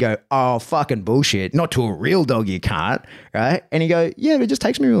this end, go, oh, fucking bullshit. Not to a real dog, you can't, right? And you go, yeah, but it just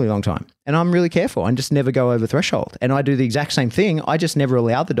takes me a really long time. And I'm really careful and just never go over threshold. And I do the exact same thing. I just never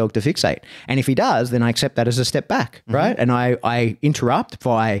allow the dog to fixate. And if he does, then I accept that as a step back, right? And I interrupt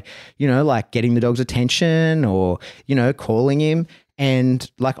by, like getting the dog's attention or, calling him. And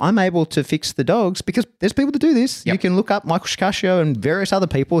like I'm able to fix the dogs because there's people that do this. You can look up Michael Shikashio and various other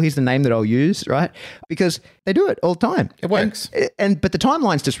people. He's the name that I'll use, right? Because they do it all the time. It works. But the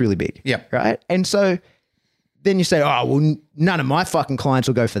timeline's just really big. Yeah. Right. And so then you say, oh, well, none of my fucking clients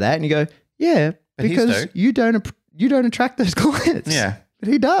will go for that. And you go, yeah, but because you don't attract those clients. Yeah. But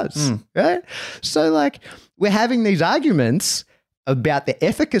he does. Right. So like we're having these arguments about the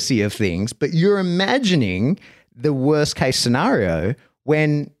efficacy of things, but you're imagining the worst case scenario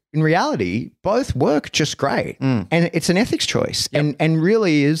when in reality both work just great. And it's an ethics choice. And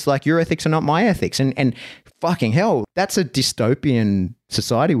really is like your ethics are not my ethics. And fucking hell, that's a dystopian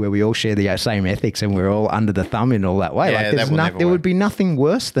society where we all share the same ethics and we're all under the thumb in all that way. Yeah, like there would be nothing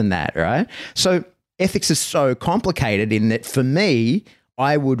worse than that, right? So ethics is so complicated in that for me,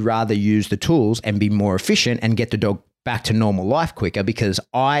 I would rather use the tools and be more efficient and get the dog back to normal life quicker because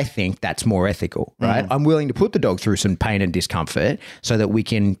I think that's more ethical, right? I'm willing to put the dog through some pain and discomfort so that we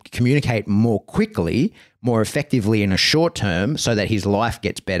can communicate more quickly, more effectively in a short term so that his life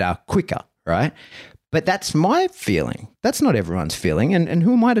gets better quicker, right? But that's my feeling. That's not everyone's feeling. And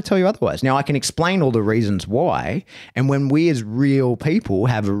who am I to tell you otherwise? Now, I can explain all the reasons why. And when we as real people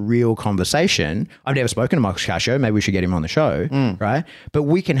have a real conversation, I've never spoken to Michael Shikashio. Maybe we should get him on the show, right? But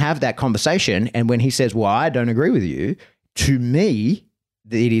we can have that conversation. And when he says, well, I don't agree with you, to me,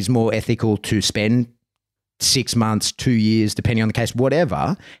 it is more ethical to spend 6 months, 2 years, depending on the case,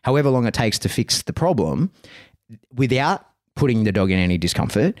 whatever, however long it takes to fix the problem without putting the dog in any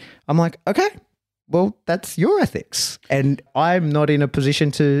discomfort. I'm like, okay. Well, that's your ethics. And I'm not in a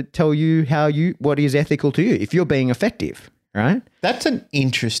position to tell you what is ethical to you if you're being effective, right? That's an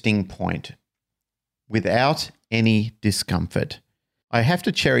interesting point. Without any discomfort. I have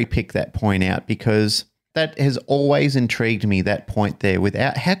to cherry pick that point out because that has always intrigued me, that point there.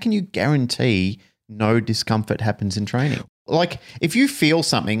 How can you guarantee no discomfort happens in training? Like if you feel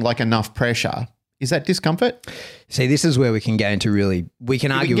something like enough pressure, is that discomfort? See, this is where we can go into we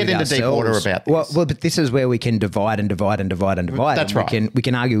can argue with ourselves. We can get into deep water about this. Well, but this is where we can divide and divide and divide and divide. That's right. We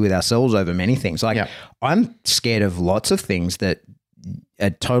can argue with ourselves over many things. Like I'm scared of lots of things that are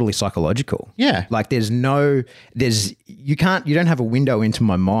totally psychological. Yeah. Like you don't have a window into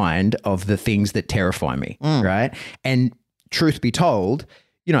my mind of the things that terrify me, right? And truth be told,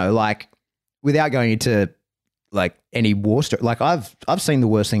 like without going into like any war story. Like I've seen the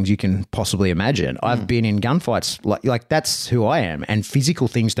worst things you can possibly imagine. I've been in gunfights. Like that's who I am. And physical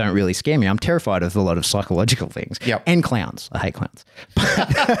things don't really scare me. I'm terrified of a lot of psychological things. Yep. And clowns. I hate clowns.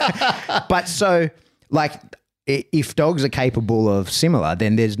 But so like if dogs are capable of similar,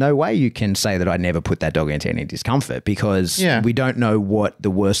 then there's no way you can say that I never put that dog into any discomfort because we don't know what the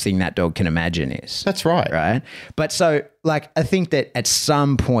worst thing that dog can imagine is. That's right. Right. But so like, I think that at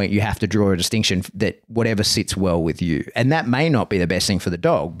some point you have to draw a distinction that whatever sits well with you. And that may not be the best thing for the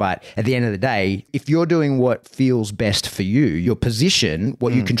dog. But at the end of the day, if you're doing what feels best for you, your position,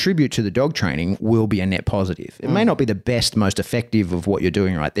 what you contribute to the dog training will be a net positive. It may not be the best, most effective of what you're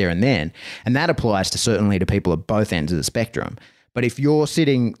doing right there and then. And that applies to certainly to people at both ends of the spectrum. But if you're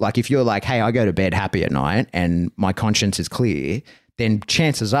sitting, like if you're like, hey, I go to bed happy at night and my conscience is clear, then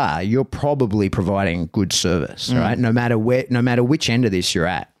chances are you're probably providing good service, right? No matter which end of this you're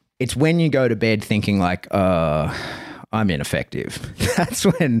at. It's when you go to bed thinking like, I'm ineffective. That's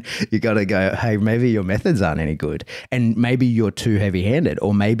when you got to go, hey, maybe your methods aren't any good. And maybe you're too heavy-handed,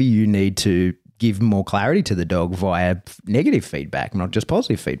 or maybe you need to give more clarity to the dog via negative feedback, not just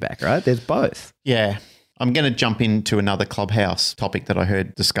positive feedback, right? There's both. Yeah. I'm going to jump into another Clubhouse topic that I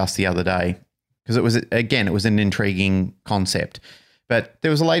heard discussed the other day because it was an intriguing concept. But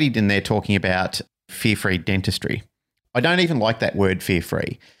there was a lady in there talking about fear-free dentistry. I don't even like that word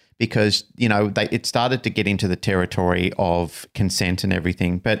fear-free because, it started to get into the territory of consent and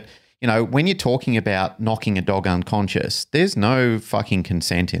everything. But, when you're talking about knocking a dog unconscious, there's no fucking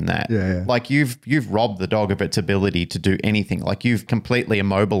consent in that. Yeah. Like you've robbed the dog of its ability to do anything. Like you've completely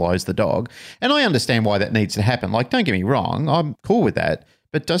immobilized the dog. And I understand why that needs to happen. Like, don't get me wrong. I'm cool with that.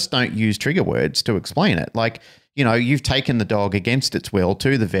 But just don't use trigger words to explain it. Like, you've taken the dog against its will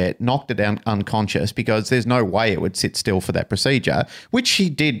to the vet, knocked it down unconscious because there's no way it would sit still for that procedure, which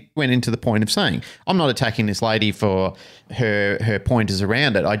she went into the point of saying. I'm not attacking this lady for her pointers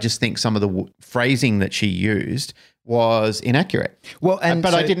around it. I just think some of the phrasing that she used was inaccurate. Well,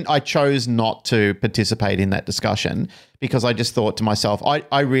 I chose not to participate in that discussion because I just thought to myself,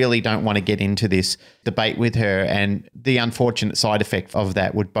 I really don't want to get into this debate with her, and the unfortunate side effect of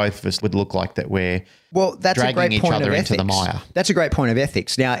that would both of us would look like that we're dragging each other into the mire. That's a great point of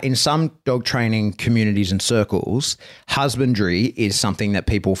ethics. Now, in some dog training communities and circles, husbandry is something that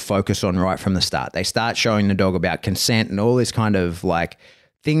people focus on right from the start. They start showing the dog about consent and all this kind of like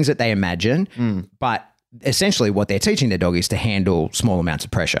things that they imagine, but essentially what they're teaching their dog is to handle small amounts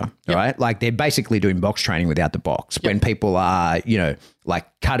of pressure, right? Like they're basically doing box training without the box. When people are, like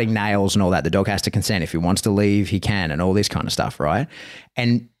cutting nails and all that, the dog has to consent. If he wants to leave, he can, and all this kind of stuff, right?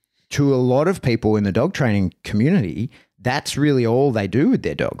 And to a lot of people in the dog training community, that's really all they do with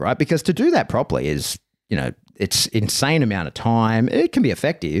their dog, right? Because to do that properly is, it's insane amount of time. It can be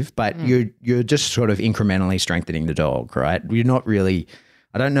effective, but you're just sort of incrementally strengthening the dog, right? You're not really...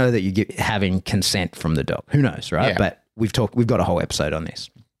 I don't know that you get having consent from the dog. Who knows, right? Yeah. But we've got a whole episode on this.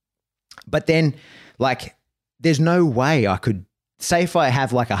 But then, like, there's no way I could say if I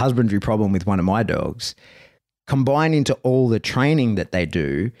have like a husbandry problem with one of my dogs, combine into all the training that they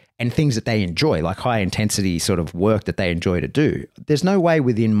do and things that they enjoy, like high intensity sort of work that they enjoy to do. There's no way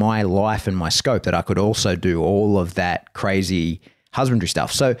within my life and my scope that I could also do all of that crazy husbandry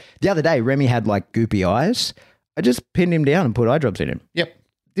stuff. So the other day, Remy had like goopy eyes. I just pinned him down and put eye drops in him. Yep.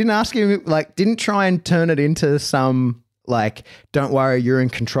 Didn't ask him, like, didn't try and turn it into some, like, don't worry, you're in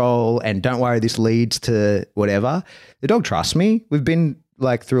control and don't worry, this leads to whatever. The dog trusts me. We've been,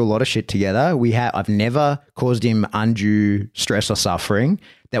 like, through a lot of shit together. I've never caused him undue stress or suffering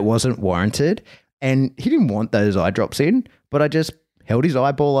that wasn't warranted. And he didn't want those eye drops in, but I just held his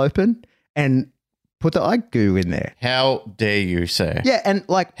eyeball open and put the eye goo in there. How dare you, sir? Yeah, and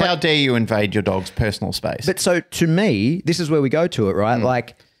like... How dare you invade your dog's personal space? But so to me, this is where we go to it, right?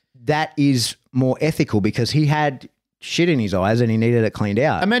 Like that is more ethical because he had shit in his eyes and he needed it cleaned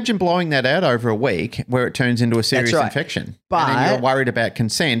out. Imagine blowing that out over a week where it turns into a serious right. infection. But, and then you're worried about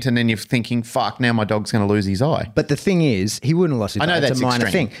consent and then you're thinking, fuck, now my dog's going to lose his eye. But the thing is, he wouldn't have lost his eye. I know it's that's a minor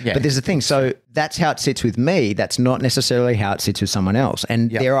extreme. thing. Yeah. But there's a thing. So that's how it sits with me. That's not necessarily how it sits with someone else.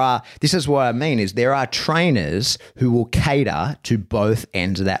 And this is what I mean is there are trainers who will cater to both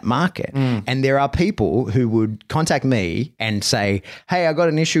ends of that market. And there are people who would contact me and say, hey, I got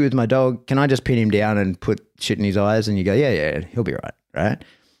an issue with my dog. Can I just pin him down and put shit in his eyes? And you go, yeah, he'll be right. Right.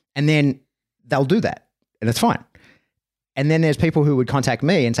 And then they'll do that and it's fine. And then there's people who would contact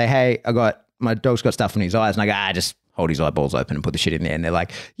me and say, hey, my dog's got stuff in his eyes. And I go, just hold his eyeballs open and put the shit in there. And they're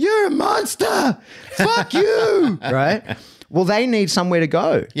like, you're a monster. Fuck you. Right. Well, they need somewhere to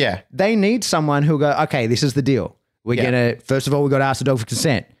go. Yeah. They need someone who'll go, okay, this is the deal. We're going to, first of all, we've got to ask the dog for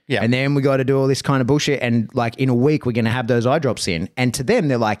consent. Yeah. And then we got to do all this kind of bullshit. And like in a week, we're going to have those eye drops in. And to them,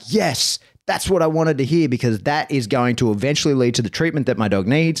 they're like, yes, that's what I wanted to hear because that is going to eventually lead to the treatment that my dog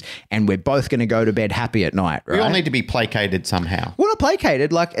needs. And we're both going to go to bed happy at night, right? We all need to be placated somehow. We're not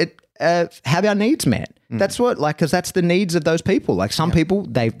placated, like have our needs met. That's what, like, because that's the needs of those people. Like some people,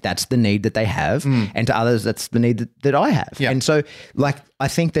 that's the need that they have, and to others, that's the need that I have. Yeah. And so, like, I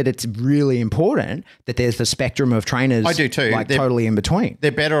think that it's really important that there's the spectrum of trainers. I do too. Like totally in between.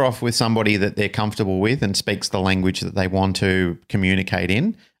 They're better off with somebody that they're comfortable with and speaks the language that they want to communicate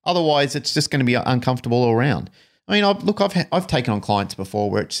in. Otherwise, it's just going to be uncomfortable all around. I mean, I've taken on clients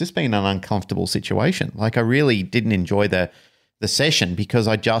before where it's just been an uncomfortable situation. Like I really didn't enjoy the session because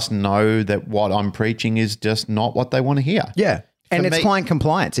I just know that what I'm preaching is just not what they want to hear. Yeah. And it's me- client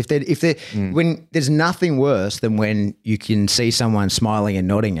compliance. When there's nothing worse than when you can see someone smiling and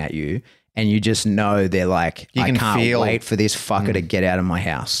nodding at you and you just know they're like, You I can can't feel- wait for this fucker to get out of my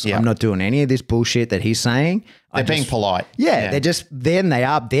house. Yeah. I'm not doing any of this bullshit that he's saying. They're being polite. Yeah,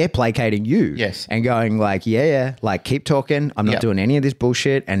 they're placating you. Yes. And going like, yeah, like keep talking. I'm not Yep. doing any of this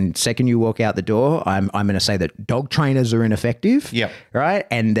bullshit. And second you walk out the door, I'm going to say that dog trainers are ineffective. Yep. Right.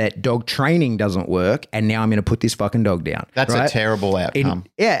 And that dog training doesn't work. And now I'm going to put this fucking dog down. That's right? a terrible outcome.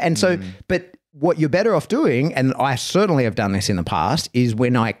 And so, but what you're better off doing, and I certainly have done this in the past, is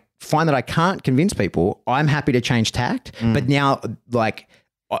when I find that I can't convince people, I'm happy to change tact. But now, like,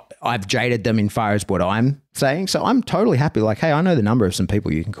 I've jaded them in far as what I'm saying. So I'm totally happy. Like, hey, I know the number of some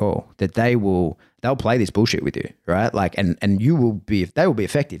people you can call that they'll play this bullshit with you, right? Like, and they will be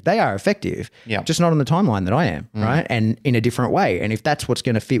effective. They are effective, Yeah. just not on the timeline that I am, right? And in a different way. And if that's what's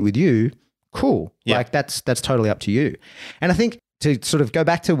going to fit with you, cool. Yeah. Like that's totally up to you. And I think to sort of go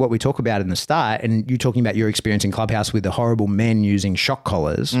back to what we talk about in the start and you talking about your experience in Clubhouse with the horrible men using shock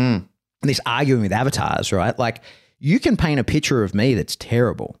collars and this arguing with avatars, right? Like you can paint a picture of me that's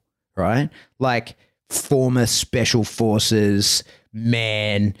terrible, right? Like former special forces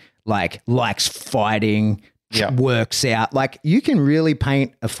man, like likes fighting, Yeah. works out. Like you can really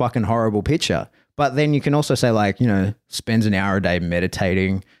paint a fucking horrible picture. But then you can also say like, spends an hour a day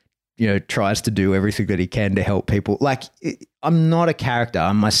meditating, tries to do everything that he can to help people. Like I'm not a character,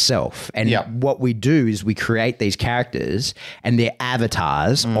 I'm myself. And Yeah. what we do is we create these characters and they're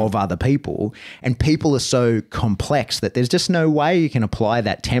avatars of other people. And people are so complex that there's just no way you can apply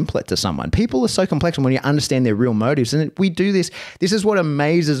that template to someone. People are so complex when you understand their real motives. And we do this. This is what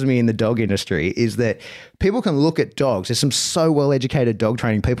amazes me in the dog industry is that people can look at dogs. There's some so well-educated dog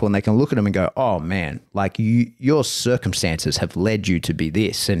training people and they can look at them and go, oh man, like your circumstances have led you to be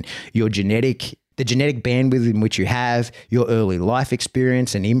this and the genetic bandwidth in which you have, your early life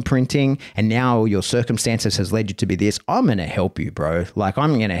experience and imprinting, and now your circumstances has led you to be this. I'm going to help you, bro. Like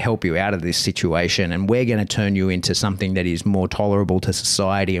I'm going to help you out of this situation and we're going to turn you into something that is more tolerable to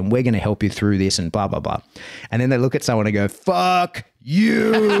society and we're going to help you through this and blah, blah, blah. And then they look at someone and go, fuck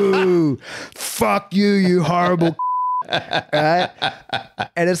you. Fuck you, you horrible right?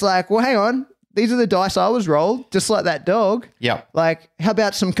 And it's like, well, hang on. These are the dice I was rolled, just like that dog. Yep. Like, how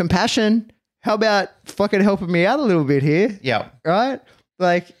about some compassion? How about fucking helping me out a little bit here? Yep. Right?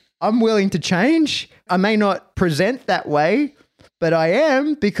 Like, I'm willing to change. I may not present that way, but I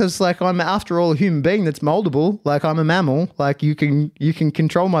am because, like, I'm after all a human being that's moldable. Like, I'm a mammal. Like, you can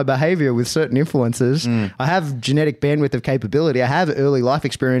control my behavior with certain influences. I have genetic bandwidth of capability. I have early life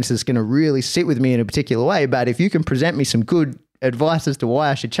experience that's going to really sit with me in a particular way. But if you can present me some good advice as to why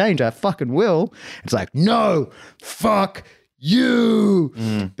I should change, I fucking will. It's like, no, fuck you.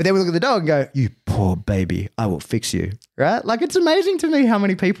 But then we look at the dog and go, you poor baby, I will fix you. Right? Like it's amazing to me how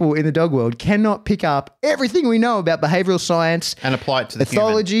many people in the dog world cannot pick up everything we know about behavioral science And apply it to the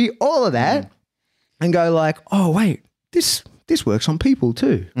pathology, all of that, and go like, oh wait, this works on people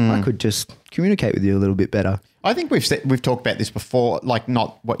too. I could just communicate with you a little bit better. I think we've talked about this before, like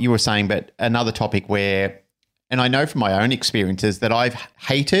not what you were saying, but another topic where, and I know from my own experiences that I've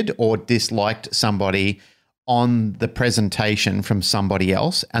hated or disliked somebody on the presentation from somebody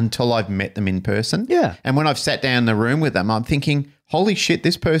else until I've met them in person. Yeah. And when I've sat down in the room with them, I'm thinking, holy shit,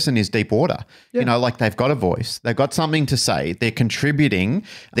 this person is deep water. Yeah. Like they've got a voice. They've got something to say. They're contributing.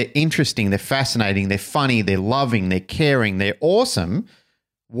 They're interesting. They're fascinating. They're funny. They're loving. They're caring. They're awesome.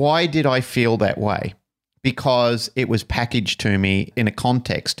 Why did I feel that way? Because it was packaged to me in a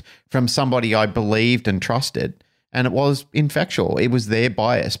context from somebody I believed and trusted, and it was infactual. It was their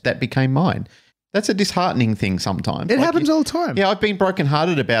bias that became mine. That's a disheartening thing sometimes. It happens all the time. Yeah, I've been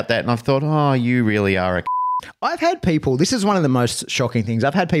brokenhearted about that, and I've thought, oh, you really are a I've had people, this is one of the most shocking things.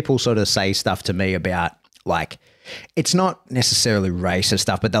 I've had people sort of say stuff to me about like, it's not necessarily racist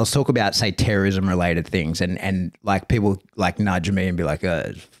stuff, but they'll talk about, say, terrorism related things and like people like nudge me and be like,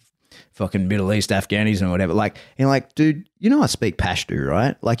 fucking Middle East Afghanis and whatever. Like, and like, dude, I speak Pashto,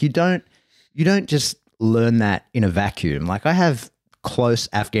 right? Like, you don't just learn that in a vacuum. Like, I have close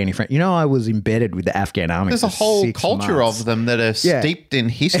Afghani friends. I was embedded with the Afghan army. There's a whole culture of them that are steeped in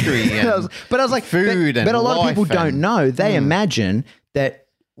history and but I was like, food but a lot of people don't know. They imagine that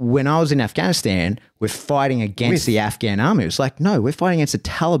when I was in Afghanistan, we're fighting against the Afghan army. It was like, no, we're fighting against the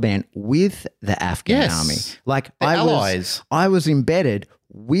Taliban with the Afghan army. Like, I was embedded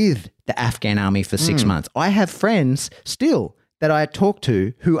with the Afghan army for 6 months. I have friends still that I talk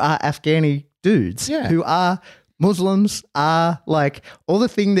to who are Afghani dudes, who are Muslims, are like all the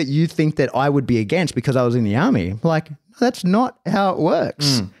thing that you think that I would be against because I was in the army. Like, that's not how it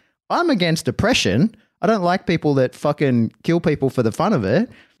works. I'm against oppression. I don't like people that fucking kill people for the fun of it,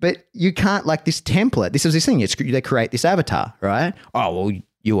 but you can't, like, this template. This is this thing. They create this avatar, right? Oh, well,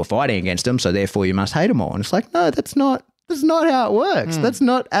 you were fighting against them, so therefore you must hate them all. And it's like, no, that's not how it works. That's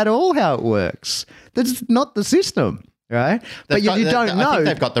not at all how it works. That's not the system. Right? But you don't know. I think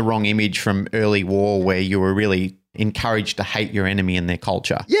they've got the wrong image from early war where you were really encouraged to hate your enemy and their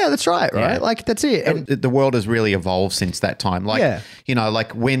culture. Yeah, that's right. Yeah. Like, that's it. And the world has really evolved since that time. Like,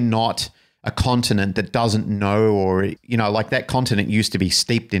 like, we're not a continent that doesn't know, or, like, that continent used to be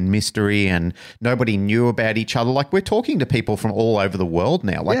steeped in mystery and nobody knew about each other. Like, we're talking to people from all over the world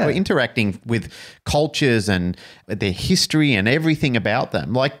now. Like, we're interacting with cultures and their history and everything about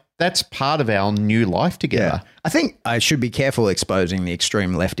them. Like, that's part of our new life together. Yeah. I think I should be careful exposing the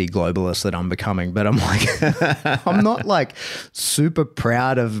extreme lefty globalist that I'm becoming, but I'm like, I'm not like super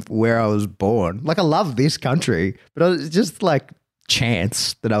proud of where I was born. Like, I love this country, but it's just like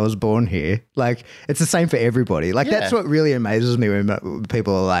chance that I was born here. Like, it's the same for everybody. Like, that's what really amazes me when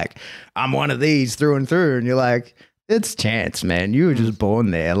people are like, I'm one of these through and through. And you're like, it's chance, man. You were just born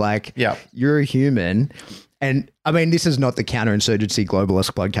there. Like, you're a human. And I mean, this is not the counterinsurgency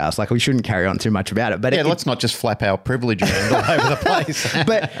globalist podcast. Like, we shouldn't carry on too much about it. But let's not just flap our privilege around all over the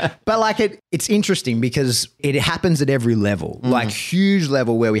place. but like, it's interesting because it happens at every level, like huge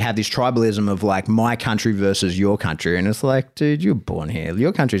level where we have this tribalism of like my country versus your country, and it's like, dude, you're born here.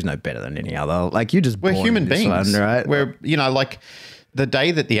 Your country's no better than any other. Like, you're just we're born human in this beings, one, right? We're like the day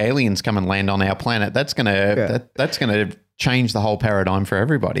that the aliens come and land on our planet, that's gonna change the whole paradigm for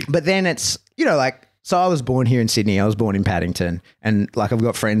everybody. But then it's like. So I was born here in Sydney. I was born in Paddington, and like, I've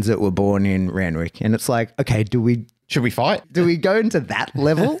got friends that were born in Randwick, and it's like, okay, should we fight? Do we go into that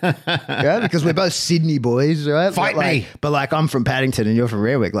level? Yeah, because we're both Sydney boys, right? Fight me. But like, I'm from Paddington and you're from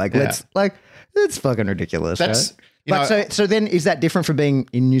Randwick. Like, it's fucking ridiculous. That's right? So then is that different from being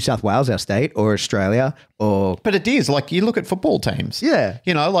in New South Wales, our state, or Australia, or? But it is. Like, you look at football teams. Yeah.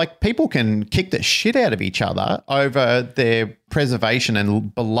 Like, people can kick the shit out of each other over their preservation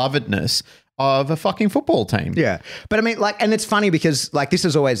and belovedness of a fucking football team. Yeah. But I mean, like, and it's funny because like, this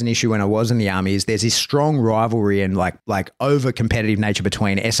is always an issue when I was in the army, is there's this strong rivalry and like over competitive nature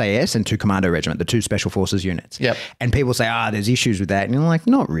between SAS and 2 Commando Regiment, the 2 Special Forces units. Yep. And people say, there's issues with that. And you're like,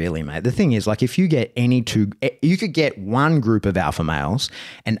 not really, mate. The thing is, like, if you get you could get one group of alpha males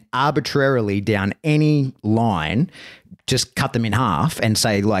and arbitrarily down any line, just cut them in half and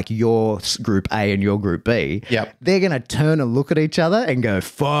say, like, your group A and your group B, they're going to turn and look at each other and go,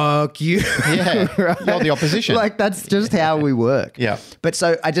 fuck you. Yeah, right? You're the opposition. Like, that's just how we work. Yeah. But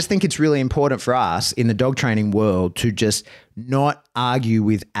so I just think it's really important for us in the dog training world to just not argue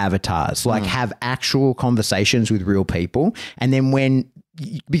with avatars, like have actual conversations with real people. And then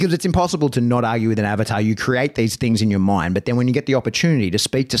because it's impossible to not argue with an avatar, you create these things in your mind. But then when you get the opportunity to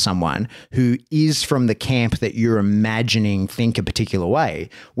speak to someone who is from the camp that you're imagining think a particular way,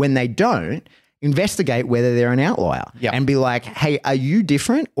 when they don't, investigate whether they're an outlier and be like, hey, are you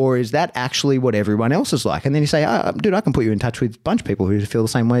different, or is that actually what everyone else is like? And then you say, dude, I can put you in touch with a bunch of people who feel the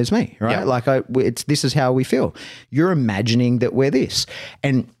same way as me, right? Like, this is how we feel. You're imagining that we're this.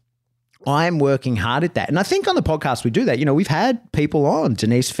 And I'm working hard at that. And I think on the podcast we do that. We've had people on,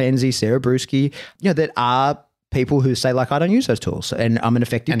 Denise Fenzi, Sarah Brewski, that are people who say, like, I don't use those tools and I'm an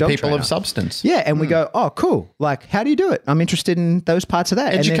effective dog trainer. And people of substance. Yeah. And we go, oh, cool. Like, how do you do it? I'm interested in those parts of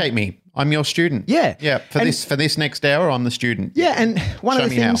that. Educate me. I'm your student. Yeah. Yeah. For this next hour, I'm the student. Yeah. And one of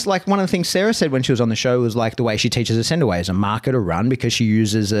the things Sarah said when she was on the show was like the way she teaches a send away is a marker to run, because she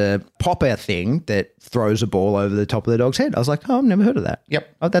uses a popper thing that throws a ball over the top of the dog's head. I was like, I've never heard of that.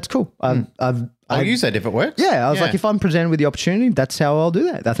 Yep. Oh, that's cool. I'll use that if it works. Yeah. I was like, if I'm presented with the opportunity, that's how I'll do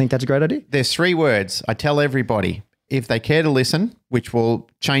that. I think that's a great idea. There's 3 words I tell everybody, if they care to listen, which will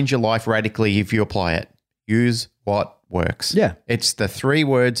change your life radically if you apply it. Use what works. Yeah. It's the 3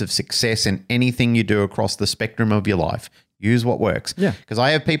 words of success in anything you do across the spectrum of your life. Use what works. Yeah. Because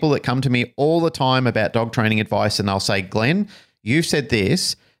I have people that come to me all the time about dog training advice, and they'll say, Glenn, you've said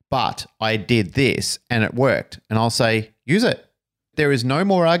this, but I did this and it worked. And I'll say, use it. There is no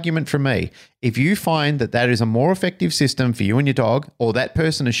more argument from me. If you find that that is a more effective system for you and your dog, or that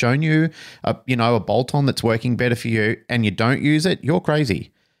person has shown you a bolt-on that's working better for you and you don't use it, you're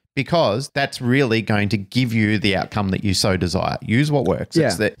crazy, because that's really going to give you the outcome that you so desire. Use what works. Yeah.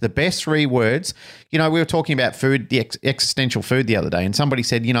 It's the best 3 words. We were talking about food, the existential food the other day, and somebody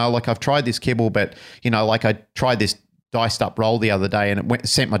said, I've tried this kibble, but, I tried this diced up roll the other day and it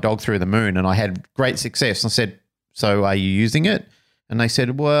sent my dog through the moon and I had great success. And I said, so are you using it? And they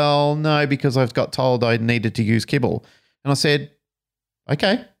said, well, no, because I've got told I needed to use kibble. And I said,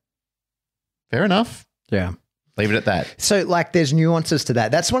 okay, fair enough. Yeah. Leave it at that. So there's nuances to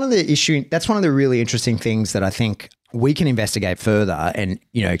that. That's one of the really interesting things that I think we can investigate further and,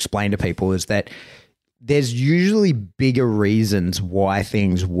 explain to people is that there's usually bigger reasons why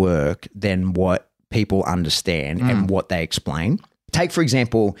things work than what people understand and what they explain. Take, for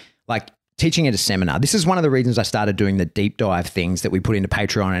example, teaching at a seminar. This is one of the reasons I started doing the deep dive things that we put into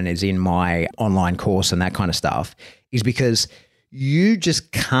Patreon and is in my online course and that kind of stuff, is because you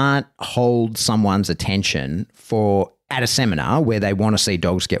just can't hold someone's attention at a seminar where they want to see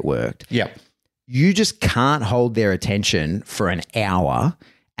dogs get worked. Yeah. You just can't hold their attention for an hour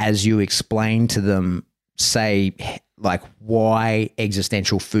as you explain to them, say, why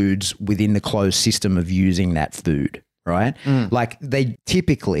existential foods within the closed system of using that food, right? They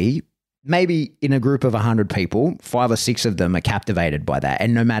typically, maybe in a group of 100 people, 5 or 6 of them are captivated by that.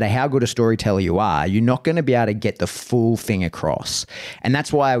 And no matter how good a storyteller you are, you're not going to be able to get the full thing across. And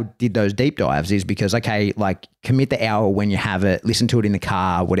that's why I did those deep dives, is because, commit the hour when you have it, listen to it in the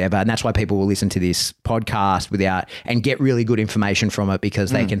car, whatever. And that's why people will listen to this podcast and get really good information from it, because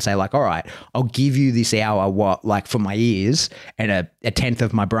they can say all right, I'll give you this hour, for my ears and a 10th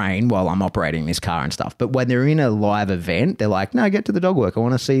of my brain while I'm operating this car and stuff. But when they're in a live event, they're like, no, get to the dog work. I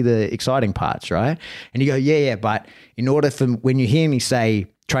want to see the exciting parts, right? And you go, yeah. But in order for, when you hear me say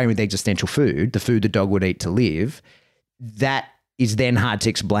train with existential food, the food the dog would eat to live, that is then hard to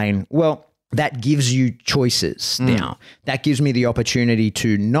explain. Well, that gives you choices now. That gives me the opportunity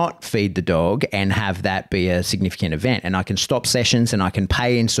to not feed the dog and have that be a significant event. And I can stop sessions and I can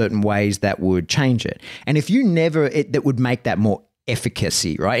pay in certain ways that would change it. And if you that would make that more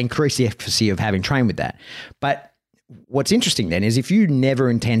efficacy, right? Increase the efficacy of having trained with that. But what's interesting then is if you never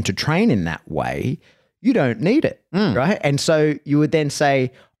intend to train in that way, you don't need it, right? And so you would then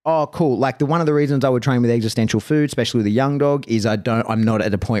say, oh, cool. One of the reasons I would train with existential food, especially with a young dog, is I'm not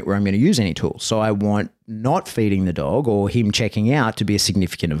at a point where I'm going to use any tools. So I want not feeding the dog or him checking out to be a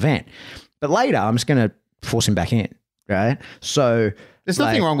significant event. But later, I'm just going to force him back in, right? So there's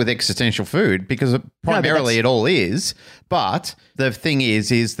nothing wrong with existential food, because primarily it all is. But the thing is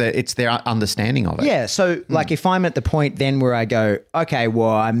that it's their understanding of it. Yeah. So if I'm at the point then where I go, okay,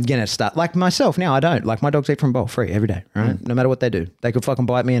 well, I'm going to start, myself now, I don't. My dogs eat from a bowl free every day, right? No matter what they do. They could fucking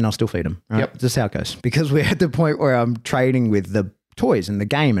bite me and I'll still feed them. Right? Yep. This is how it goes. Because we're at the point where I'm trading with the toys and the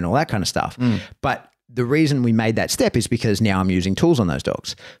game and all that kind of stuff. But the reason we made that step is because now I'm using tools on those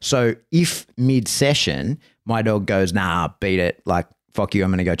dogs. So if mid-session my dog goes, nah, beat it, fuck you, I'm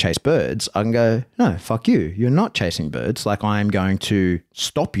going to go chase birds, I can go, no, fuck you, you're not chasing birds. I'm going to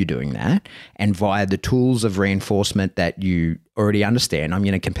stop you doing that. And via the tools of reinforcement that you already understand, I'm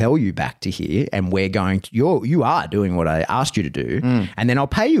going to compel you back to here, and we're going to, you are doing what I asked you to do. And then I'll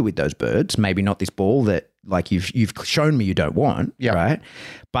pay you with those birds, maybe not this ball that you've shown me you don't want, right?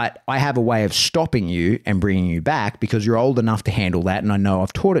 But I have a way of stopping you and bringing you back because you're old enough to handle that, and I know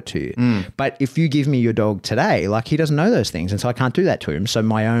I've taught it to you. But if you give me your dog today, he doesn't know those things, and so I can't do that to him. So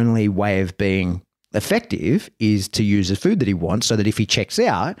my only way of being effective is to use the food that he wants, so that if he checks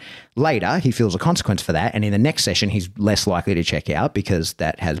out later, he feels a consequence for that, and in the next session, he's less likely to check out because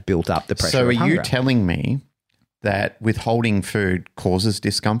that has built up the pressure. So are of hunger. you telling me that withholding food causes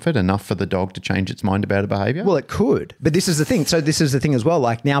discomfort enough for the dog to change its mind about a behavior? Well, it could, but this is the thing. So this is the thing as well.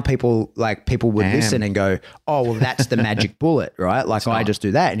 Now people would listen and go, oh, well, that's the magic bullet, right? I just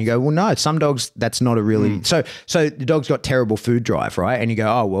do that. And you go, well, no, some dogs, that's not a really, so the dog's got terrible food drive, right? And you go,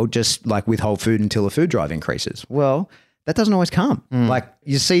 oh, well, just withhold food until the food drive increases. Well, that doesn't always come.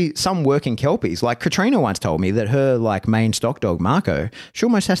 You see some working Kelpies, Katrina once told me that her main stock dog, Marco, she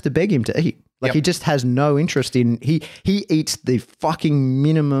almost has to beg him to eat. He just has no interest in, he eats the fucking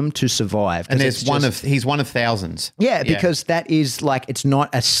minimum to survive. And he's one of thousands. Yeah, because that is it's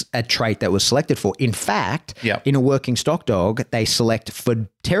not a trait that was selected for. In fact, in a working stock dog, they select for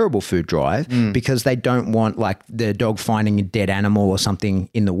terrible food drive because they don't want the dog finding a dead animal or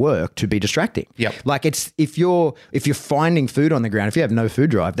something in the work to be distracting. Yep. If you're finding food on the ground, if you have no food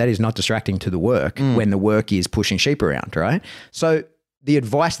drive, that is not distracting to the work when the work is pushing sheep around, right? So the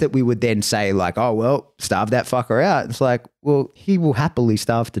advice that we would then say, like, oh, well, starve that fucker out. It's like, well, he will happily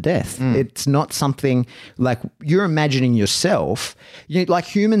starve to death. It's not something like you're imagining yourself. You know, like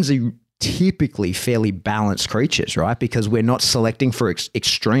humans are typically fairly balanced creatures, right? Because we're not selecting for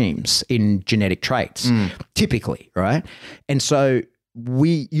extremes in genetic traits, typically, right? And so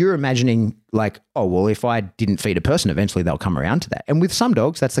you're imagining like, oh, well, if I didn't feed a person, eventually they'll come around to that. And with some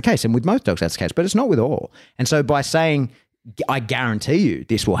dogs, that's the case. And with most dogs, that's the case. But it's not with all. And so by saying, I guarantee you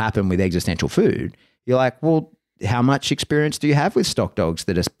this will happen with existential food, you're like, well, how much experience do you have with stock dogs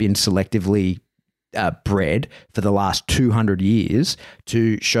that has been selectively bred for the last 200 years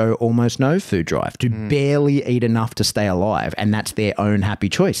to show almost no food drive, to barely eat enough to stay alive, and that's their own happy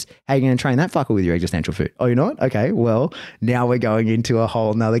choice? How are you going to train that fucker with your existential food? Oh, you're not? Okay, well, now we're going into a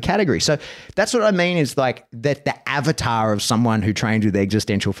whole nother category. So that's what I mean is like that the avatar of someone who trains with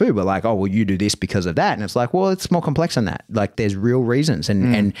existential food, we're like, oh, well, you do this because of that. And it's like, well, it's more complex than that. Like there's real reasons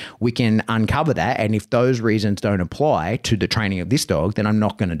and we can uncover that. And if those reasons don't apply to the training of this dog, then I'm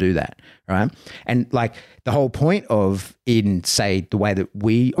not going to do that, right? And like the whole point of in, say, the way that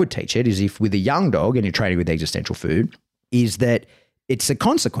we would teach it is if with a young dog and you're training with existential food is that it's a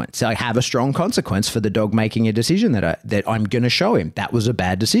consequence. I have a strong consequence for the dog making a decision that I'm going to show him. That was a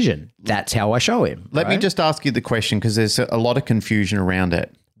bad decision. That's how I show him. Let me just ask you the question because there's a lot of confusion around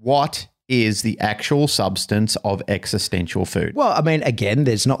it. What is the actual substance of existential food? Well, I mean, again,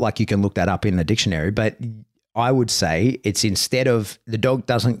 there's not like you can look that up in the dictionary, but I would say it's instead of the dog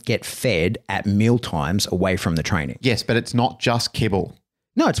doesn't get fed at meal times away from the training. Yes, but it's not just kibble.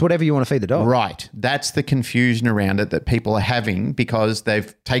 No, it's whatever you want to feed the dog. Right. That's the confusion around it that people are having because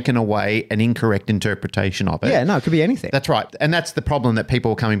they've taken away an incorrect interpretation of it. Yeah, no, it could be anything. That's right. And that's the problem that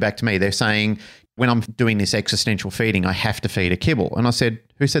people are coming back to me. They're saying, when I'm doing this existential feeding, I have to feed a kibble. And I said,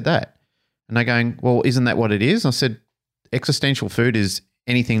 who said that? And they're going, well, isn't that what it is? I said, existential food is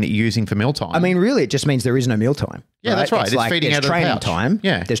anything that you're using for mealtime. I mean, really, it just means there is no mealtime. Yeah, that's right. It's feeding out of the training pouch. time.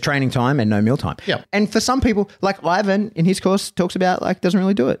 Yeah. There's training time and no mealtime. Yeah. And for some people, like Ivan in his course talks about like doesn't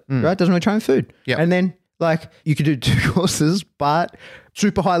really do it, right? Doesn't really train food. Yeah. And then like you could do 2 courses, but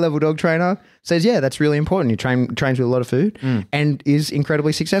super high level dog trainer says, yeah, that's really important. He trains with a lot of food and is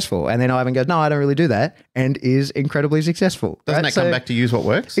incredibly successful. And then Ivan goes, no, I don't really do that, and is incredibly successful. Doesn't that come back to use what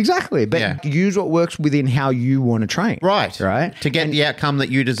works? Exactly. But use what works within how you want to train. Right. Right. To get the outcome that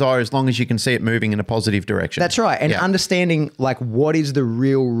you desire as long as you can see it moving in a positive direction. That's right. And understanding like what is the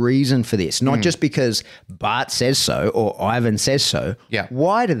real reason for this, not just because Bart says so or Ivan says so. Yeah.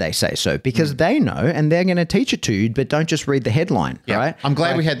 Why do they say so? Because they know and they're going to teach it to you, but don't just read the headline, right? I'm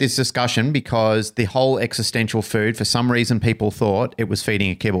glad we had this discussion because the whole existential food, for some reason, people thought it was feeding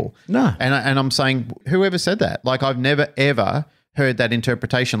a kibble. No. And I'm saying, whoever said that? Like, I've never, ever heard that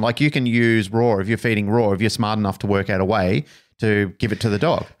interpretation. Like, you can use raw if you're feeding raw, if you're smart enough to work out a way to give it to the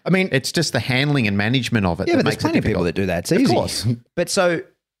dog. I mean, it's just the handling and management of it. Yeah, that but there's makes plenty it of people that do that. It's easy. Of course. But so,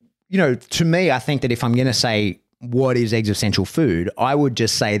 you know, to me, I think that if I'm going to say what is existential food, I would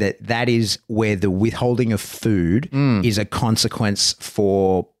just say that is where the withholding of food is a consequence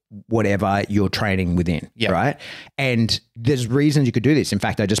for whatever you're training within, right? And there's reasons you could do this. In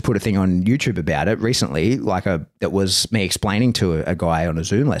fact, I just put a thing on YouTube about it recently, like that was me explaining to a guy on a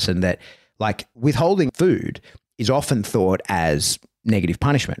Zoom lesson that like withholding food is often thought as negative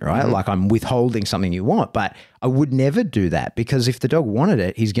punishment, right? Like I'm withholding something you want, but I would never do that because if the dog wanted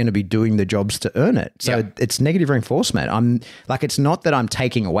it, he's going to be doing the jobs to earn it. So it's negative reinforcement. I'm like, it's not that I'm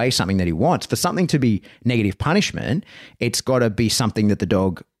taking away something that he wants. For something to be negative punishment, it's got to be something that the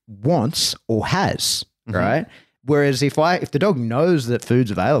dog wants or has, right? Whereas if the dog knows that food's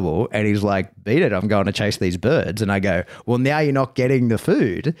available and he's like, beat it, I'm going to chase these birds, and I go, well, now you're not getting the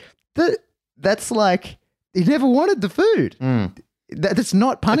food, that's like, he never wanted the food. That's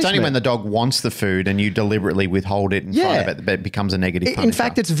not punishment. It's only when the dog wants the food and you deliberately withhold it in front of it that it becomes a negative punishment. In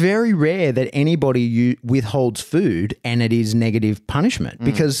fact, it's very rare that anybody withholds food and it is negative punishment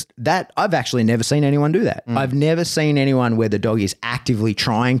because I've actually never seen anyone do that. I've never seen anyone where the dog is actively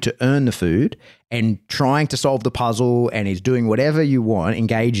trying to earn the food and trying to solve the puzzle and is doing whatever you want,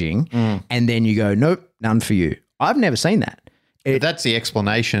 engaging, and then you go, nope, none for you. I've never seen that. But that's the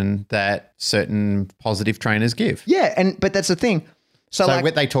explanation that certain positive trainers give. Yeah, but that's the thing. So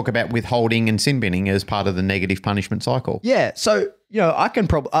like, they talk about withholding and sin binning as part of the negative punishment cycle. Yeah. So, you know, I can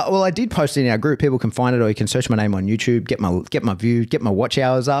probably, I did post it in our group. People can find it, or you can search my name on YouTube, get my view, get my watch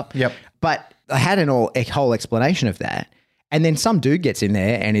hours up. Yep. But I had a whole explanation of that. And then some dude gets in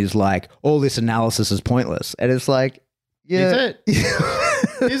there and is like, all this analysis is pointless. And it's like, yeah. Is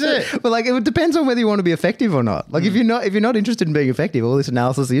it? Is it? But like, it depends on whether you want to be effective or not. Like, if you're not interested in being effective, all this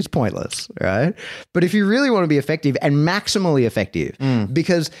analysis is pointless, right? But if you really want to be effective and maximally effective,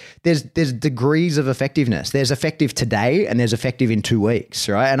 because there's degrees of effectiveness. There's effective today and there's effective in 2 weeks,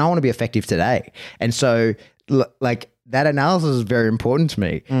 right? And I want to be effective today. And so, like, that analysis is very important to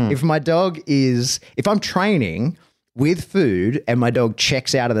me. If I'm training with food and my dog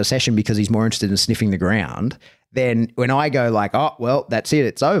checks out of the session because he's more interested in sniffing the ground, then when I go like, oh, well, that's it,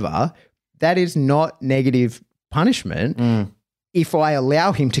 it's over, that is not negative punishment if I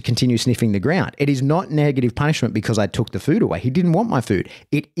allow him to continue sniffing the ground. It is not negative punishment because I took the food away. He didn't want my food.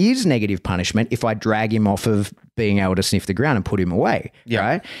 It is negative punishment if I drag him off of being able to sniff the ground and put him away,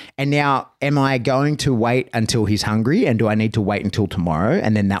 right? And now, am I going to wait until he's hungry, and do I need to wait until tomorrow?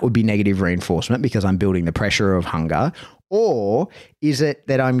 And then that would be negative reinforcement because I'm building the pressure of hunger. Or is it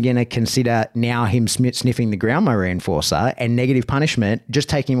that I'm going to consider now him sniffing the ground my reinforcer, and negative punishment, just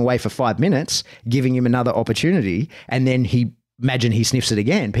taking him away for 5 minutes, giving him another opportunity, and then imagine he sniffs it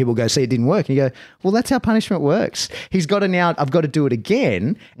again. People go, see, it didn't work. And you go, well, that's how punishment works. I've got to do it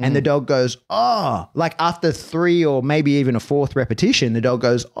again. And the dog goes, oh, like after 3 or maybe even a 4th repetition, the dog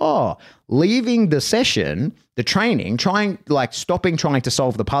goes, oh, leaving the session, the training, stopping trying to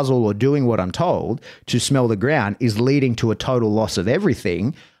solve the puzzle or doing what I'm told to smell the ground is leading to a total loss of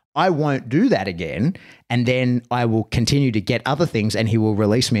everything. I won't do that again. And then I will continue to get other things and he will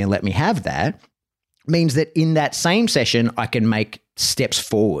release me and let me have that. Means that in that same session, I can make steps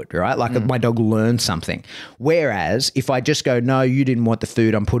forward, right? Like my dog learns something. Whereas if I just go, no, you didn't want the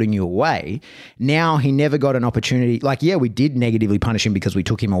food, I'm putting you away. Now he never got an opportunity. Like, yeah, we did negatively punish him because we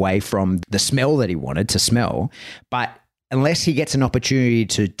took him away from the smell that he wanted to smell. But unless he gets an opportunity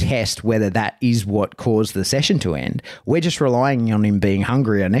to test whether that is what caused the session to end, we're just relying on him being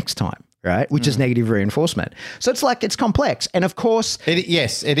hungrier next time. Right, which is negative reinforcement. So it's complex. And of course...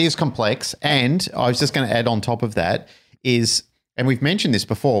 Yes, it is complex. And I was just going to add on top of that is, and we've mentioned this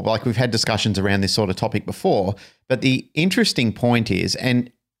before, like we've had discussions around this sort of topic before, but the interesting point is,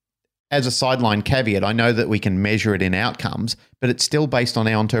 and as a sideline caveat, I know that we can measure it in outcomes, but it's still based on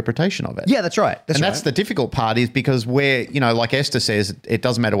our interpretation of it. Yeah, that's right. That's the difficult part is because like Esther says, it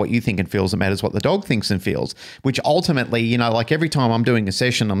doesn't matter what you think and feels, it matters what the dog thinks and feels, which ultimately, like every time I'm doing a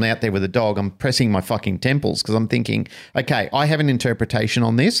session, I'm out there with a dog, I'm pressing my fucking temples because I'm thinking, okay, I have an interpretation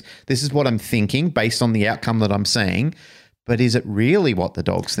on this. This is what I'm thinking based on the outcome that I'm seeing. But is it really what the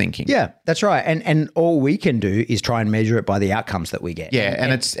dog's thinking? Yeah, that's right. And all we can do is try and measure it by the outcomes that we get. Yeah,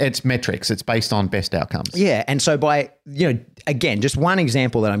 and it's metrics. It's based on best outcomes. Yeah, and so by, again, just one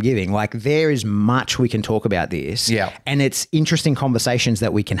example that I'm giving, like there is much we can talk about this. Yeah. And it's interesting conversations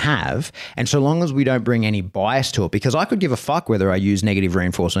that we can have. And so long as we don't bring any bias to it, because I could give a fuck whether I use negative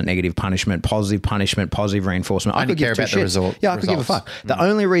reinforcement, negative punishment, positive reinforcement. I could care about the result. Yeah, I could give a fuck. The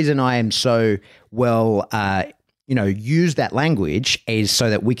only reason I am so use that language is so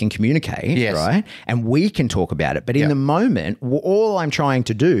that we can communicate, right? And we can talk about it. But in the moment, all I'm trying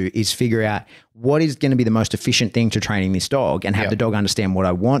to do is figure out what is going to be the most efficient thing to training this dog and have the dog understand what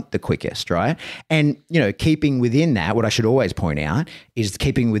I want the quickest, right? And, keeping within that, what I should always point out is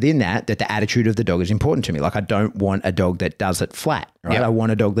keeping within that the attitude of the dog is important to me. Like I don't want a dog that does it flat, right? I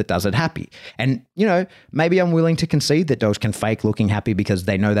want a dog that does it happy. And, maybe I'm willing to concede that dogs can fake looking happy because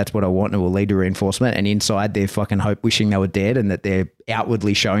they know that's what I want and it will lead to reinforcement, and inside they're fucking wishing they were dead and that they're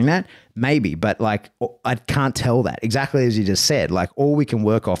outwardly showing that. Maybe, but like I can't tell that. Exactly as you just said, like all we can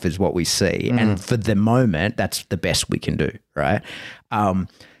work off is what we see. And for the moment, that's the best we can do, right?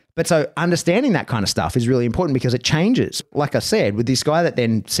 But so understanding that kind of stuff is really important because it changes. Like I said, with this guy that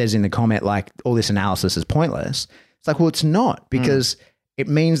then says in the comment, like all this analysis is pointless. It's like, well, it's not, because it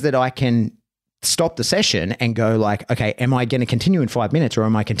means that I can stop the session and go like, okay, am I going to continue in 5 minutes or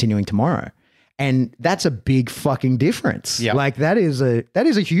am I continuing tomorrow? And that's a big fucking difference. Yep. Like that is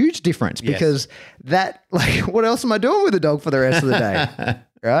a huge difference because what else am I doing with the dog for the rest of the day?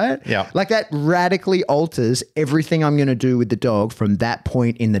 Right? Yeah. Like that radically alters everything I'm going to do with the dog from that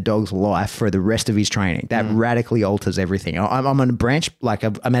point in the dog's life for the rest of his training. That radically alters everything. I'm on a branch, like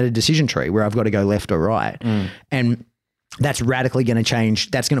I'm at a decision tree where I've got to go left or right. And that's radically going to change.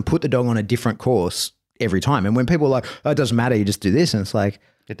 That's going to put the dog on a different course every time. And when people are like, oh, it doesn't matter, you just do this. And it's like,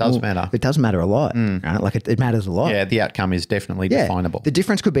 it does matter. It does matter a lot. Right? Like it matters a lot. Yeah, the outcome is definitely definable. The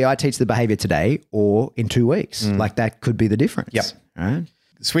difference could be I teach the behavior today or in 2 weeks. Like that could be the difference. Yep. Right?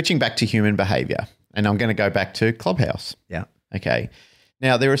 Switching back to human behavior, and I'm going to go back to Clubhouse. Yeah. Okay.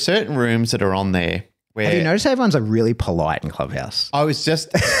 Now, there are certain rooms that are on there where... Have you noticed how everyone's really polite in Clubhouse? I was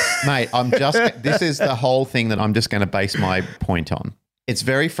just... mate, this is the whole thing that I'm just going to base my point on. It's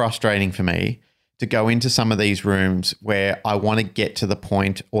very frustrating for me to go into some of these rooms where I want to get to the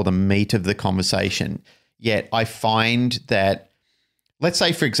point or the meat of the conversation. Yet I find that, let's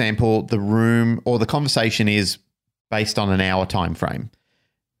say, for example, the room or the conversation is based on an hour time frame.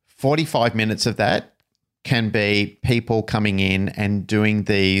 45 minutes of that can be people coming in and doing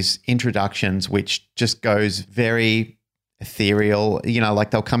these introductions, which just goes very ethereal. You know, like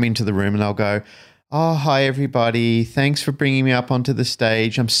they'll come into the room and they'll go, "Oh, hi, everybody. Thanks for bringing me up onto the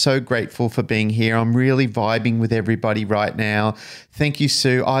stage. I'm so grateful for being here. I'm really vibing with everybody right now. Thank you,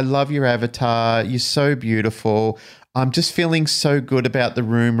 Sue. I love your avatar. You're so beautiful. I'm just feeling so good about the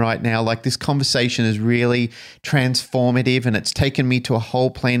room right now. Like this conversation is really transformative and it's taken me to a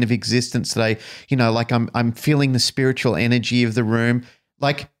whole plane of existence today. You know, like I'm feeling the spiritual energy of the room."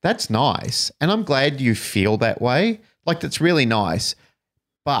 Like that's nice. And I'm glad you feel that way. Like that's really nice.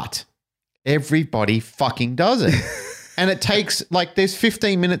 But everybody fucking does it. And it takes like there's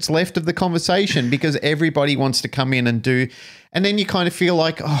 15 minutes left of the conversation because everybody wants to come in and do. And then you kind of feel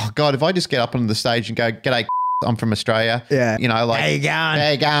like, oh God, if I just get up on the stage and go, "G'day, I'm from Australia." Yeah. You know, like, "How you going? How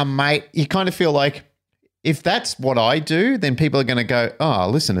you going, mate?" You kind of feel like if that's what I do, then people are going to go, "Oh,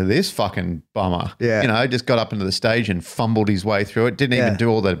 listen to this fucking bummer." Yeah. You know, just got up into the stage and fumbled his way through it. Didn't even do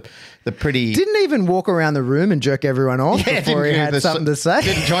all the pretty. Didn't even walk around the room and jerk everyone off before he had something to say.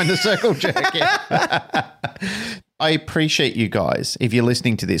 Didn't join the circle jerk. Yeah. I appreciate you guys if you're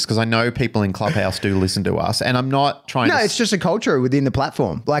listening to this because I know people in Clubhouse do listen to us, and I'm not trying to. No, it's just a culture within the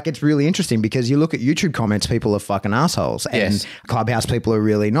platform. Like it's really interesting because you look at YouTube comments, people are fucking assholes, and Clubhouse people are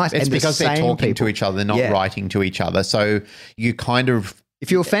really nice. It's and because they're talking to people, each other, they're not writing to each other. So you kind of, if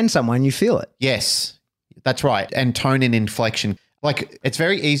you offend someone, you feel it. Yes, that's right. And tone and inflection. Like it's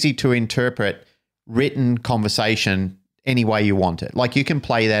very easy to interpret written conversation any way you want it. Like you can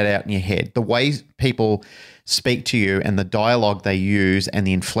play that out in your head. The way people speak to you and the dialogue they use and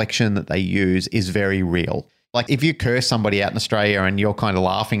the inflection that they use is very real. Like if you curse somebody out in Australia and you're kind of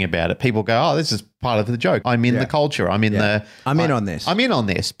laughing about it, people go, "Oh, this is part of the joke. I'm in the culture. I'm in on this. I'm in on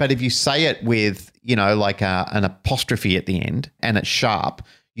this." But if you say it with, you know, like an apostrophe at the end and it's sharp,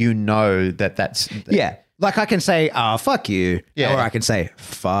 you know that's... Yeah. Like I can say, "Oh, fuck you." Yeah. Or I can say,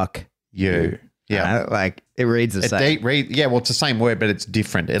 "Fuck you." Yeah. Like it reads the same. Well, it's the same word, but it's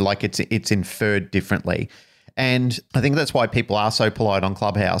different. It's inferred differently. And I think that's why people are so polite on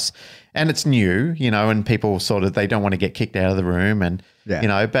Clubhouse. And it's new, you know, and people sort of, they don't want to get kicked out of the room and, you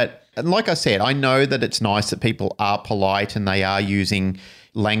know, but like I said, I know that it's nice that people are polite and they are using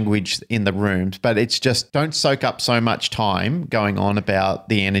language in the rooms, but it's just don't soak up so much time going on about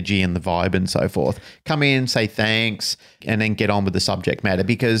the energy and the vibe and so forth. Come in, say thanks, and then get on with the subject matter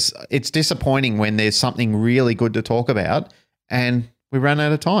because it's disappointing when there's something really good to talk about and we ran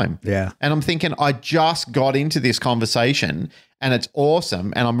out of time. Yeah. And I'm thinking, I just got into this conversation and it's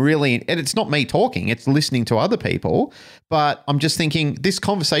awesome. And and it's not me talking, it's listening to other people. But I'm just thinking this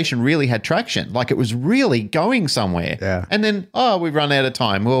conversation really had traction. Like it was really going somewhere. Yeah. And then, we've run out of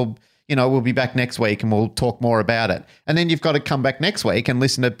time. We'll be back next week and we'll talk more about it. And then you've got to come back next week and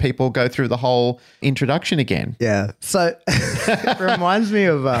listen to people go through the whole introduction again. Yeah. So it reminds me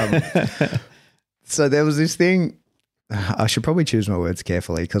of, so there was this thing. I should probably choose my words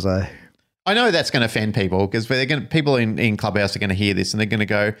carefully because I know that's going to offend people because people in Clubhouse are going to hear this and they're going to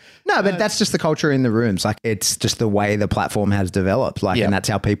go, no, but that's just the culture in the rooms. Like it's just the way the platform has developed. Like, and that's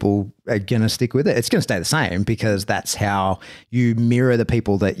how people are going to stick with it. It's going to stay the same because that's how you mirror the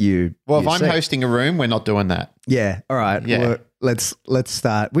people that you. Well, if I'm hosting a room, we're not doing that. Yeah. All right. Yeah. Well, let's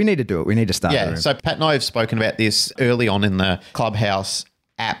start. We need to do it. We need to start. Yeah. So Pat and I have spoken about this early on in the Clubhouse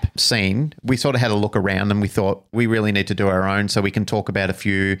app scene. We sort of had a look around and we thought we really need to do our own so we can talk about a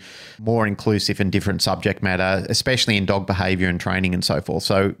few more inclusive and different subject matter, especially in dog behavior and training and so forth.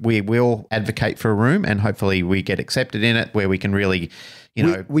 So we will advocate for a room and hopefully we get accepted in it where we can really,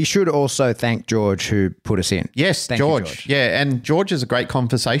 we should also thank George who put us in. Yes, Thank you, George. Yeah, and George is a great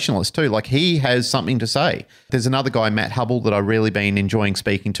conversationalist too. Like he has something to say. There's another guy, Matt Hubble, that I've really been enjoying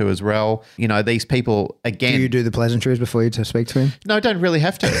speaking to as well. You know, these people, again. Do you do the pleasantries before you to speak to him? No, don't really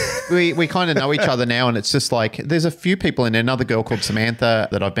have to. we kind of know each other now and it's just like there's a few people in there, another girl called Samantha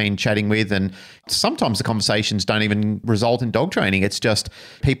that I've been chatting with and sometimes the conversations don't even result in dog training. It's just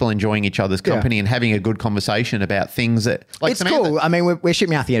people enjoying each other's company and having a good conversation about things that like it's Samantha, cool. I mean, we're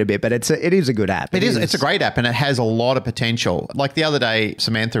shit-mouthing it a bit, but it is a good app. It is. It's a great app and it has a lot of potential. Like the other day,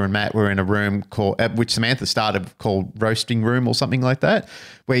 Samantha and Matt were in a room which Samantha started called Roasting Room or something like that,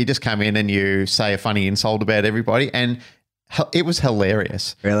 where you just come in and you say a funny insult about everybody. And It was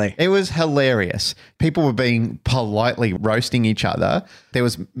hilarious. Really? It was hilarious. People were being politely roasting each other. There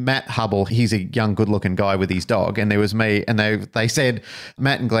was Matt Hubble. He's a young, good-looking guy with his dog. And there was me. And they said,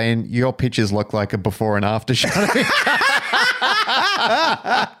 Matt and Glenn, your pictures look like a before and after shot.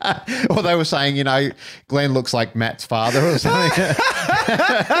 Or they were saying, you know, Glenn looks like Matt's father or something.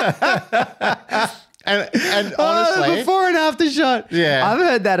 And honestly, before and after shot. Yeah. I've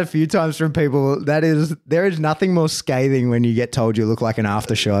heard that a few times from people. There is nothing more scathing when you get told you look like an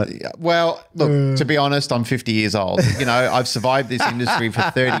after shot. well, look, to be honest, I'm 50 years old. You know, I've survived this industry for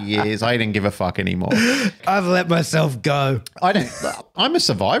 30 years. I didn't give a fuck anymore. I've let myself go. I'm a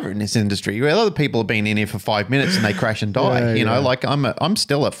survivor in this industry. Where other people have been in here for 5 minutes and they crash and die. Yeah, you know, yeah. like I'm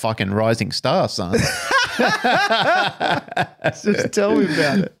still a fucking rising star, son. Just tell me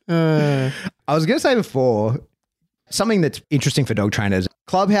about it. I was going to say before, something that's interesting for dog trainers,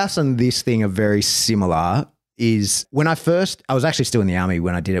 Clubhouse and this thing are very similar. Is when I was actually still in the army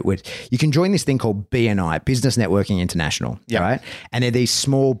when I did it, you can join this thing called BNI, Business Networking International, right? And they're these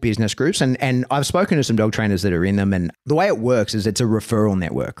small business groups. And I've spoken to some dog trainers that are in them. And the way it works is it's a referral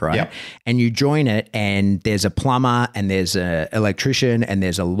network, right? Yep. And you join it and there's a plumber and there's an electrician and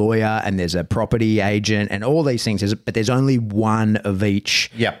there's a lawyer and there's a property agent and all these things. But there's only one of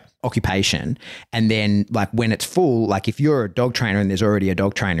each. Yep. Occupation. And then like when it's full, like if you're a dog trainer and there's already a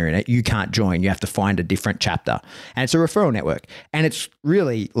dog trainer in it, you can't join. You have to find a different chapter. And it's a referral network. And it's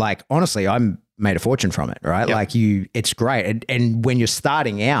really like, honestly, I'm made a fortune from it, right? Yep. Like it's great. And when you're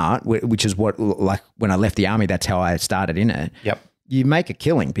starting out, which is what, like when I left the army, that's how I started in it. Yep. You make a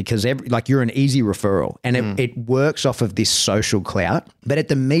killing because you're an easy referral and it works off of this social clout. But at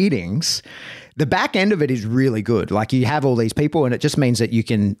the meetings, the back end of it is really good. Like you have all these people and it just means that you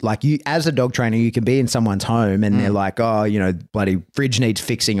can, like you as a dog trainer, you can be in someone's home and they're like, oh, you know, bloody fridge needs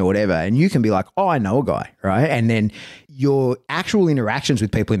fixing or whatever. And you can be like, oh, I know a guy, right? And then your actual interactions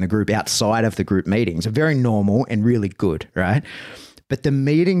with people in the group outside of the group meetings are very normal and really good, right? But the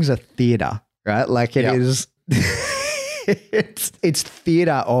meetings are theater, right? Like it is... It's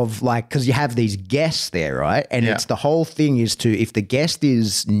theater of like, because you have these guests there, right? And it's the whole thing is if the guest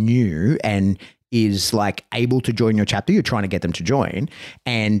is new and is like able to join your chapter, you're trying to get them to join.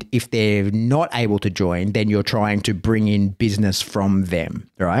 And if they're not able to join, then you're trying to bring in business from them,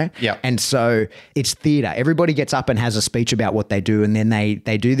 right? Yeah. And so it's theater. Everybody gets up and has a speech about what they do. And then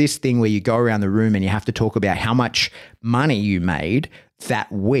they do this thing where you go around the room and you have to talk about how much money you made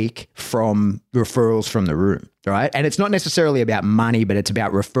that week from referrals from the room, right? And it's not necessarily about money, but it's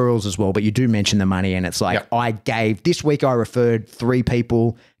about referrals as well. But you do mention the money and it's like, this week I referred 3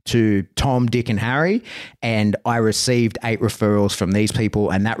 people to Tom, Dick and Harry, and I received 8 referrals from these people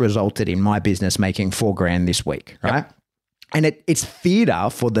and that resulted in my business making $4,000 this week, right? Yep. And it's theater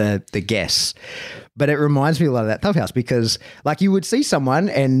for the guests. But it reminds me a lot of that Clubhouse because like you would see someone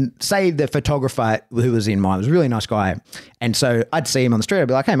and say the photographer who was in mine was a really nice guy. And so I'd see him on the street. I'd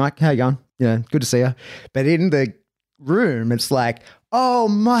be like, hey, Mike, how you going? You know, good to see you. But in the room, it's like, oh,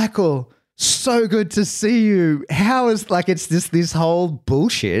 Michael, so good to see you. How is like, it's just this whole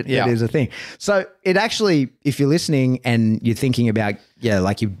bullshit that is a thing. So it actually, if you're listening and you're thinking about,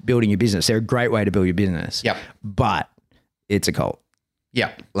 like you're building your business, they're a great way to build your business. Yep. But it's a cult.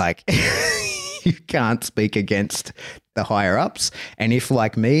 Yeah. Like you can't speak against the higher ups. And if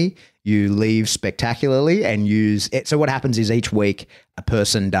like me, you leave spectacularly and use it. So what happens is each week a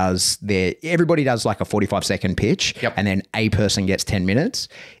person everybody does like a 45-second pitch and then a person gets 10 minutes.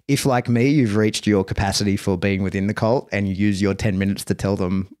 If like me, you've reached your capacity for being within the cult and you use your 10 minutes to tell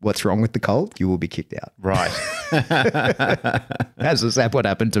them what's wrong with the cult, you will be kicked out. Right. That's what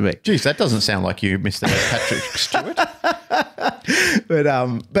happened to me. Jeez, that doesn't sound like you, Mr. Patrick Stewart. But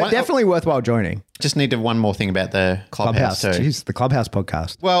definitely worthwhile joining. Just need to one more thing about the Clubhouse too. Jeez, the Clubhouse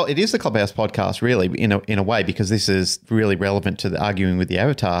podcast. Well, it is the Clubhouse podcast really in a way because this is really relevant to the Arguing with the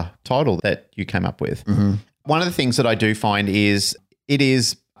Avatar title that you came up with. Mm-hmm. One of the things that I do find is it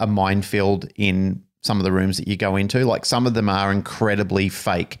is a minefield in some of the rooms that you go into. Like some of them are incredibly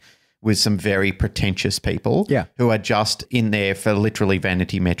fake with some very pretentious people who are just in there for literally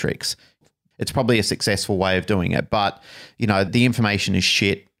vanity metrics. It's probably a successful way of doing it, but you know, the information is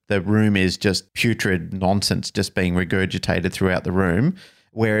shit. The room is just putrid nonsense just being regurgitated throughout the room,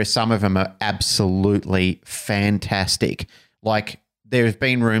 whereas some of them are absolutely fantastic. Like there have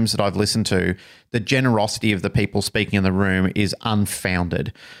been rooms that I've listened to, the generosity of the people speaking in the room is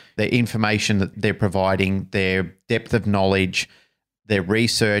unfounded. The information that they're providing, their depth of knowledge, Their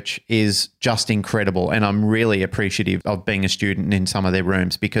research is just incredible. And I'm really appreciative of being a student in some of their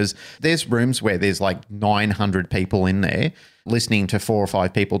rooms, because there's rooms where there's like 900 people in there listening to 4 or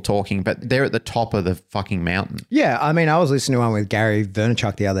 5 people talking, but they're at the top of the fucking mountain. Yeah, I mean, I was listening to one with Gary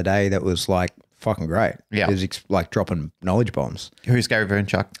Vaynerchuk the other day that was like fucking great. Yeah. He was like dropping knowledge bombs. Who's Gary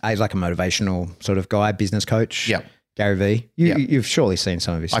Vaynerchuk? He's like a motivational sort of guy, business coach. Yeah. Gary V. You've surely seen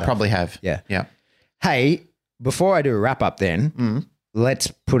some of his stuff. I probably have. Yeah. Yeah. Hey, before I do a wrap up then,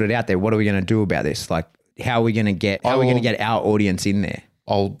 let's put it out there. What are we going to do about this? Like, how are we going to get our audience in there?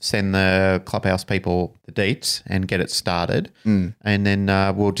 I'll send the Clubhouse people the deets and get it started. And then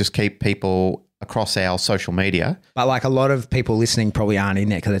we'll just keep people across our social media. But like a lot of people listening probably aren't in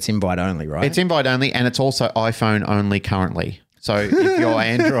there because it's invite only, right? It's invite only, and it's also iPhone only currently. So if you're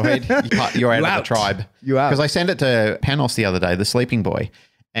Android, you're out of the tribe. You are. Because I sent it to Panos the other day, the sleeping boy,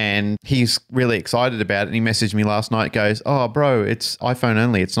 and he's really excited about it. And he messaged me last night, goes, "Oh, bro, it's iPhone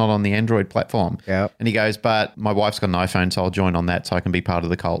only. It's not on the Android platform." Yeah. And he goes, "But my wife's got an iPhone, so I'll join on that so I can be part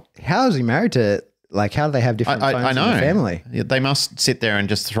of the cult." How is he married to, like, how do they have different phones I know. in the family? Yeah, they must sit there and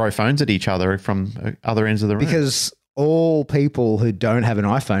just throw phones at each other from other ends of the room. Because all people who don't have an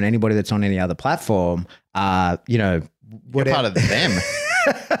iPhone, anybody that's on any other platform, you're part of them.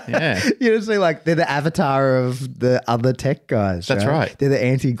 Yeah. You know, see, like they're the avatar of the other tech guys. That's right. They're the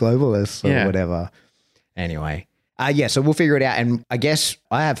anti-globalists or Yeah. whatever. Anyway, so we'll figure it out. And I guess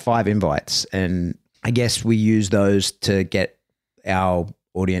I have 5 invites, and I guess we use those to get our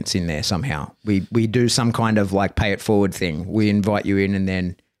audience in there somehow. We do some kind of like pay it forward thing. We invite you in and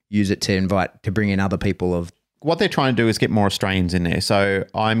then use it to bring in other people of. What they're trying to do is get more Australians in there. So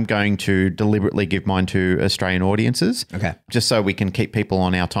I'm going to deliberately give mine to Australian audiences. Okay. Just so we can keep people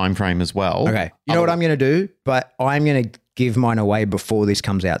on our time frame as well. Okay. You know what I'm going to do? But I'm going to give mine away before this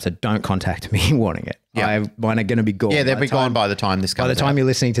comes out. So don't contact me wanting it. Yeah. Mine are going to be gone. Yeah, they'll be gone by the time this comes out. By the time you're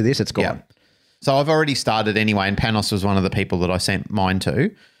listening to this, it's gone. Yeah. So I've already started anyway, and Panos was one of the people that I sent mine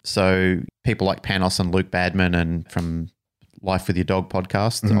to. So people like Panos and Luke Badman and from Life with Your Dog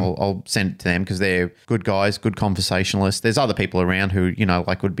podcast, I'll send it to them because they're good guys, good conversationalists. There's other people around who,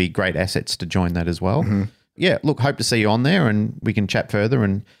 would be great assets to join that as well. Yeah, look, hope to see you on there and we can chat further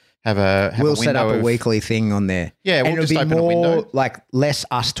and we'll set up a weekly thing on there. Yeah, we'll just open a window. Like less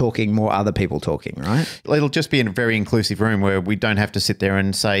us talking, more other people talking, right? It'll just be in a very inclusive room where we don't have to sit there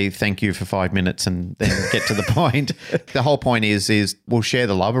and say thank you for 5 minutes and then get to the point. The whole point is we'll share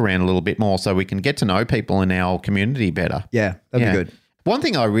the love around a little bit more so we can get to know people in our community better. Yeah, that'd be good. One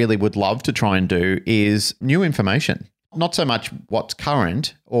thing I really would love to try and do is new information. Not so much what's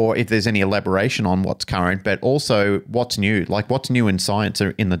current or if there's any elaboration on what's current, but also what's new, like what's new in science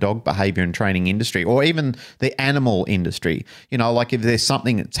or in the dog behavior and training industry or even the animal industry. Like if there's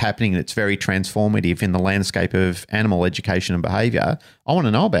something that's happening that's very transformative in the landscape of animal education and behavior, I want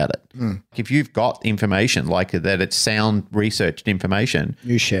to know about it. If you've got information like that, it's sound researched information.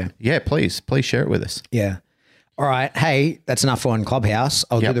 You share. Yeah, please share it with us. Yeah. All right. Hey, that's enough on Clubhouse.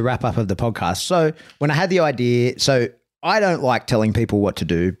 I'll do the wrap up of the podcast. So when I had the idea, I don't like telling people what to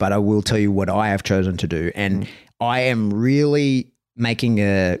do, but I will tell you what I have chosen to do. And I am really making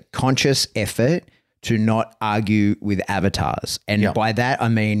a conscious effort to not argue with avatars. And by that, I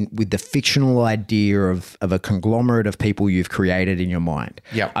mean with the fictional idea of a conglomerate of people you've created in your mind.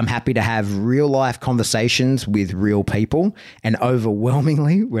 Yep. I'm happy to have real life conversations with real people. And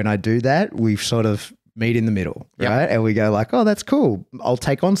overwhelmingly, when I do that, we've sort of meet in the middle, right? And we go like, oh, that's cool. I'll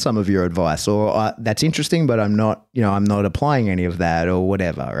take on some of your advice, or that's interesting, but I'm not applying any of that or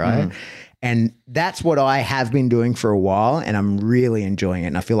whatever, right? And that's what I have been doing for a while, and I'm really enjoying it.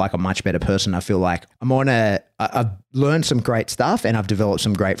 And I feel like a much better person. I feel like I've learned some great stuff and I've developed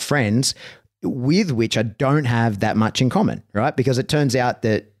some great friends with which I don't have that much in common, right? Because it turns out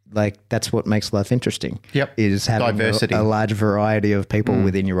that that's what makes life interesting. Yep. Is having diversity. A large variety of people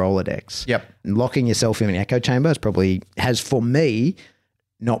within your Rolodex. Yep. And locking yourself in an echo chamber has for me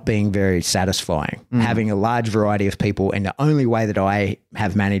not being very satisfying. Having a large variety of people, and the only way that I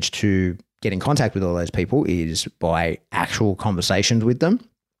have managed to get in contact with all those people is by actual conversations with them,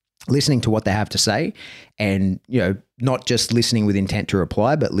 listening to what they have to say, and not just listening with intent to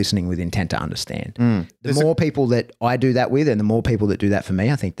reply, but listening with intent to understand. The more people that I do that with, and the more people that do that for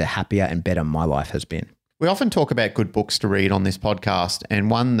me, I think the happier and better my life has been. We often talk about good books to read on this podcast, and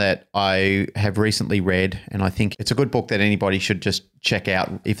one that I have recently read, and I think it's a good book that anybody should just check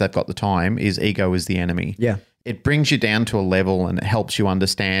out if they've got the time, is Ego is the Enemy. Yeah. It brings you down to a level and it helps you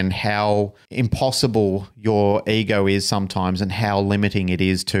understand how impossible your ego is sometimes and how limiting it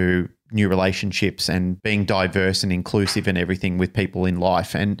is to new relationships and being diverse and inclusive and everything with people in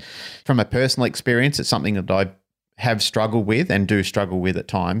life. And from a personal experience, it's something that I have struggled with and do struggle with at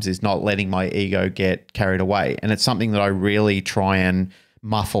times is not letting my ego get carried away. And it's something that I really try and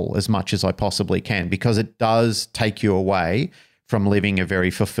muffle as much as I possibly can, because it does take you away from living a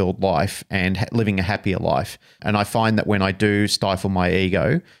very fulfilled life and living a happier life. And I find that when I do stifle my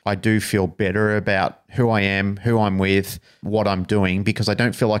ego, I do feel better about who I am, who I'm with, what I'm doing, because I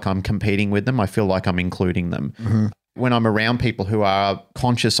don't feel like I'm competing with them. I feel like I'm including them. Mm-hmm. When I'm around people who are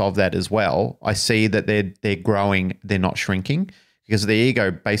conscious of that as well, I see that they're growing, they're not shrinking, because the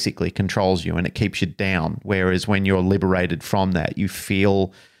ego basically controls you and it keeps you down. Whereas when you're liberated from that, you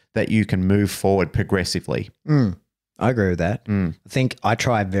feel that you can move forward progressively. I agree with that. I think I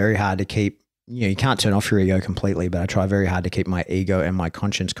try very hard to keep, you can't turn off your ego completely, but I try very hard to keep my ego and my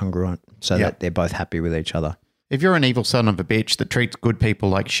conscience congruent so that they're both happy with each other. If you're an evil son of a bitch that treats good people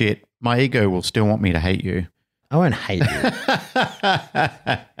like shit, my ego will still want me to hate you. I won't hate you.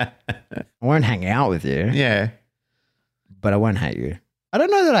 I won't hang out with you. Yeah. But I won't hate you. I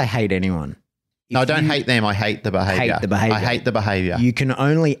don't know that I hate anyone. No, I don't hate them. I hate the behavior. I hate the behavior. You can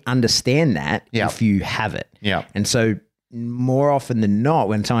only understand that if you have it. Yeah. And so more often than not,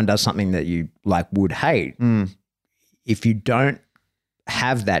 when someone does something that you would hate, if you don't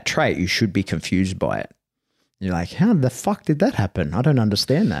have that trait, you should be confused by it. You're like, how the fuck did that happen? I don't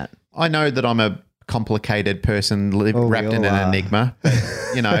understand that. I know that I'm a complicated person wrapped in an enigma. But,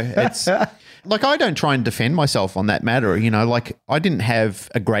 it's like I don't try and defend myself on that matter. Like I didn't have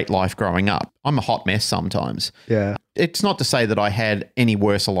a great life growing up. I'm a hot mess sometimes. Yeah. It's not to say that I had any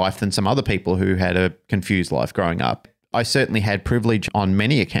worse a life than some other people who had a confused life growing up. I certainly had privilege on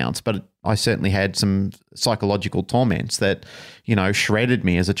many accounts, but I certainly had some psychological torments that, shredded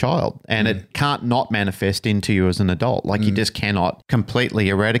me as a child. And it can't not manifest into you as an adult. Like you just cannot completely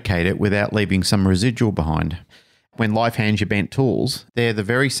eradicate it without leaving some residual behind. When life hands you bent tools, they're the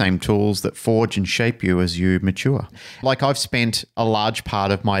very same tools that forge and shape you as you mature. Like I've spent a large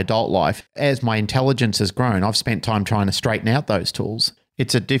part of my adult life, as my intelligence has grown, I've spent time trying to straighten out those tools.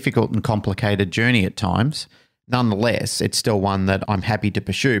 It's a difficult and complicated journey at times. Nonetheless, it's still one that I'm happy to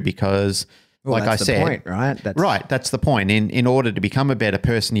pursue because, like I said, point, right? That's the point. In order to become a better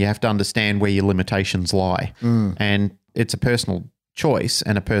person, you have to understand where your limitations lie. And it's a personal choice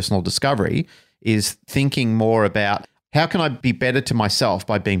and a personal discovery is thinking more about how can I be better to myself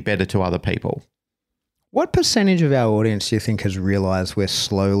by being better to other people. What percentage of our audience do you think has realized we're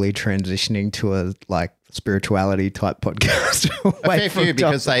slowly transitioning to a spirituality type podcast? A fair few,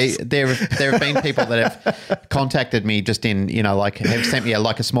 because there have been people that have contacted me just in, have sent me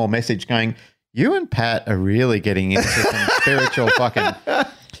a small message going, you and Pat are really getting into some spiritual fucking...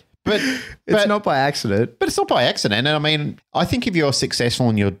 But it's not by accident. But it's not by accident. And I mean, I think if you're successful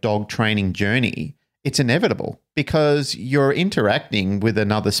in your dog training journey, it's inevitable because you're interacting with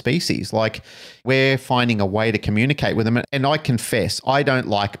another species. Like we're finding a way to communicate with them. And I confess, I don't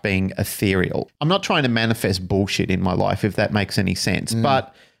like being ethereal. I'm not trying to manifest bullshit in my life, if that makes any sense.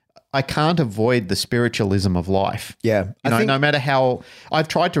 But I can't avoid the spiritualism of life. Yeah. No matter how I've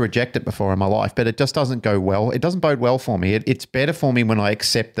tried to reject it before in my life, but it just doesn't go well. It doesn't bode well for me. It's better for me when I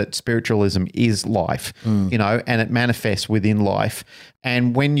accept that spiritualism is life, and it manifests within life.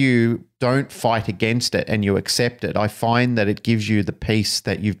 And when you don't fight against it and you accept it, I find that it gives you the peace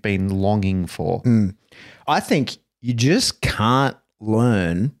that you've been longing for. I think you just can't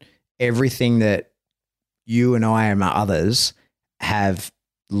learn everything that you and I and others have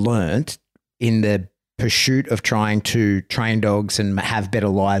learnt in the pursuit of trying to train dogs and have better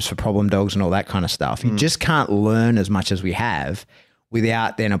lives for problem dogs and all that kind of stuff. You just can't learn as much as we have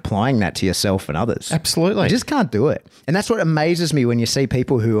without then applying that to yourself and others. Absolutely. You just can't do it. And that's what amazes me when you see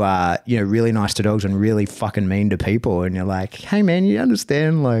people who are, really nice to dogs and really fucking mean to people. And you're like, hey man, you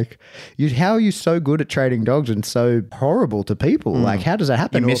understand how are you so good at training dogs and so horrible to people? Like, how does that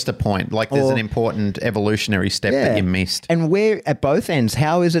happen? You missed a point. Like there's an important evolutionary step that you missed. And where at both ends,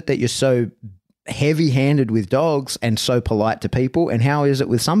 how is it that you're so heavy-handed with dogs and so polite to people, and how is it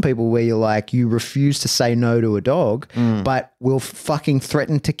with some people where you're like, you refuse to say no to a dog but will fucking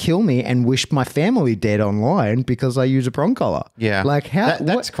threaten to kill me and wish my family dead online because I use a prong collar? Like how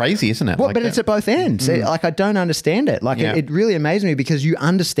that's crazy, isn't it? But it's at both ends. Like I don't understand it. Like it really amazes me because you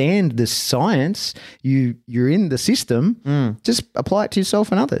understand the science, you're in the system, just apply it to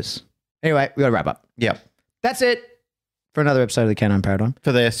yourself and others. Anyway, we gotta wrap up. That's it for another episode of the Canine Paradigm.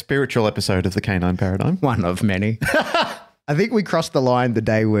 For their spiritual episode of the Canine Paradigm. One of many. I think we crossed the line the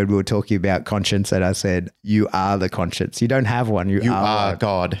day when we were talking about conscience and I said, you are the conscience. You don't have one. You are one.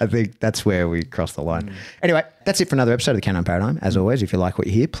 God. I think that's where we crossed the line. Anyway, that's it for another episode of the Canine Paradigm. As always, if you like what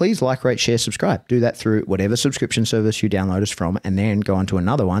you hear, please like, rate, share, subscribe. Do that through whatever subscription service you download us from, and then go on to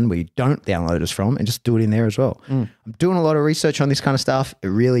another one where you don't download us from and just do it in there as well. I'm doing a lot of research on this kind of stuff. It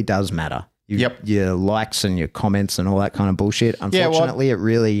really does matter. Your likes and your comments and all that kind of bullshit. Unfortunately, it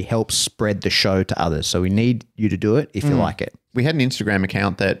really helps spread the show to others. So we need you to do it if you like it. We had an Instagram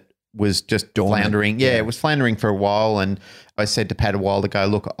account that was just floundering. Yeah, it was floundering for a while. And I said to Pat a while ago,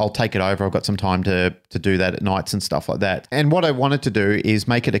 look, I'll take it over. I've got some time to do that at nights and stuff like that. And what I wanted to do is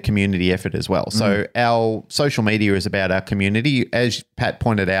make it a community effort as well. So our social media is about our community. As Pat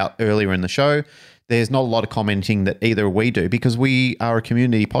pointed out earlier in the show, there's not a lot of commenting that either we do because we are a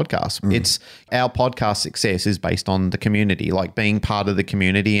community podcast. It's our podcast success is based on the community, like being part of the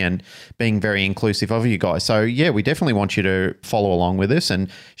community and being very inclusive of you guys. So yeah, we definitely want you to follow along with us and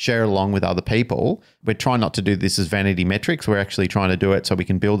share it along with other people. We're trying not to do this as vanity metrics. We're actually trying to do it so we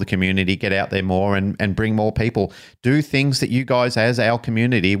can build the community, get out there more and bring more people, do things that you guys as our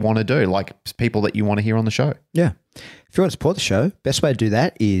community want to do, like people that you want to hear on the show. Yeah. If you want to support the show, best way to do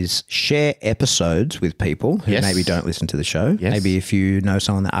that is share episodes with people who maybe don't listen to the show. Yes. Maybe if you know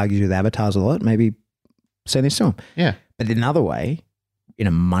someone that argues with avatars a lot, maybe send this to them. Yeah. But another way, in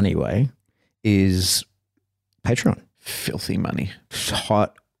a money way, is Patreon. Filthy money.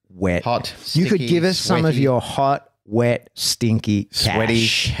 Hot, wet. Hot, you could sticky, give us some of sweaty. your hot, wet, stinky cash. Sweaty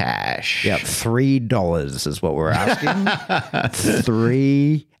cash. Yep, $3 is what we're asking.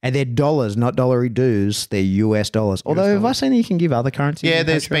 $3, and they're dollars, not dollary dues. They're US dollars. Although, have I seen that you can give other currencies? Yeah, in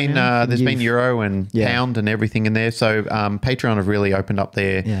there's Patreon now? been euro and pound and everything in there. So Patreon have really opened up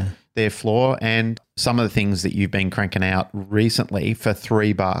their floor, and some of the things that you've been cranking out recently for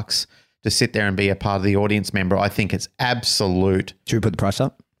 $3 to sit there and be a part of the audience member, I think it's absolute. Should we put the price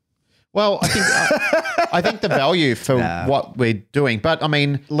up? Well, I think the value for what we're doing, but I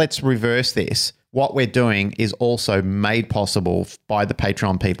mean, let's reverse this. What we're doing is also made possible by the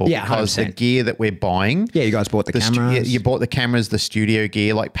Patreon people because 100%. the gear that we're buying. Yeah, you guys bought the cameras. You bought the cameras, the studio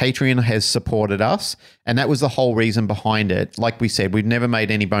gear. Like Patreon has supported us, and that was the whole reason behind it. Like we said, we've never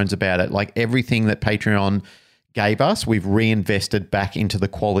made any bones about it. Like everything that Patreon gave us, we've reinvested back into the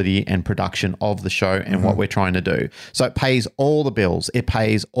quality and production of the show and what we're trying to do. So it pays all the bills. It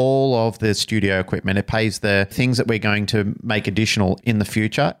pays all of the studio equipment. It pays the things that we're going to make additional in the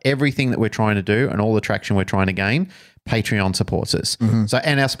future. Everything that we're trying to do and all the traction we're trying to gain, Patreon supports us. So,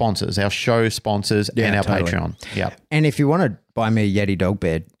 and our sponsors, our show sponsors and our totally. Patreon. Yep. And if you want to buy me a Yeti dog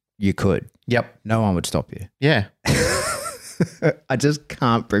bed, you could. Yep. No one would stop you. Yeah. I just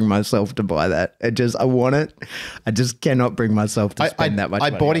can't bring myself to buy that. I want it. I just cannot bring myself to spend that much I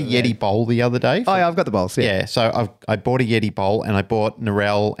money. bought a Yeti bowl the other day. Oh, yeah, I've got the bowls. Yeah, so I bought a Yeti bowl and I bought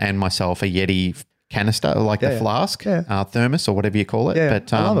Narelle and myself a Yeti canister, like the flask, thermos or whatever you call it. Yeah,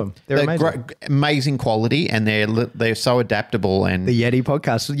 But I love them. They're amazing. Amazing quality, and they're so adaptable. And The Yeti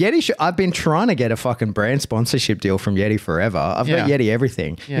podcast. I've been trying to get a fucking brand sponsorship deal from Yeti forever. I've got Yeti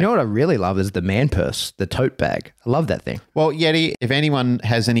everything. Yeah. You know what I really love is the man purse, the tote bag. I love that thing. well, Yeti, if anyone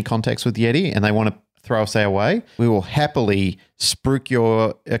has any contacts with Yeti and they want to throw us our way, we will happily spruik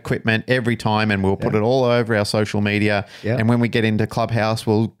your equipment every time, and we'll put it all over our social media. Yeah. And when we get into Clubhouse,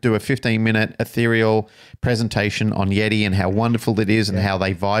 we'll do a 15-minute ethereal presentation on Yeti and how wonderful it is and how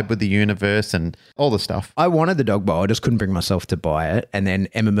they vibe with the universe and all the stuff. I wanted the dog bowl. I just couldn't bring myself to buy it. And then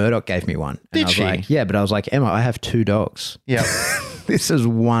Emma Murdoch gave me one. And Did I was she? like, yeah, but I was like, Emma, I have 2 dogs. Yep. This is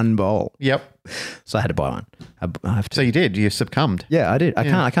one bowl. Yep. So I had to buy one. I have to. So you did. You succumbed. Yeah, I did.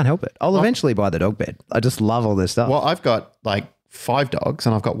 I can't help it. I'll eventually buy the dog bed. I just love all this stuff. Well, I've got like 5 dogs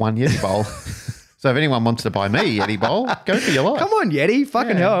and I've got 1 Yeti bowl. So if anyone wants to buy me a Yeti bowl, go for your life. Come on, Yeti.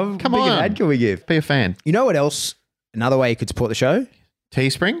 Fucking hell. Come How big on. an ad can we give? Be a fan. You know what else? Another way you could support the show?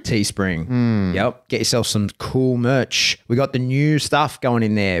 Teespring? Teespring. Yep. Get yourself some cool merch. We got the new stuff going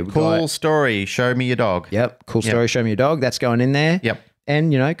in there. We Cool got- story. Show me your dog. Yep. Cool story. Show me your dog. That's going in there. Yep.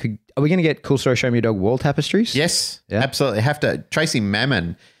 And, are we going to get cool story? Show me your dog wall tapestries? Yes, Yeah. absolutely. Have to. Tracy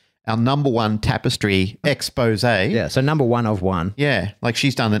Mammon, our #1 tapestry expose. Yeah. So number 1 of 1. Yeah, like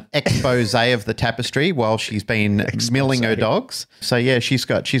she's done an expose of the tapestry while she's been milling her dogs. So yeah, she's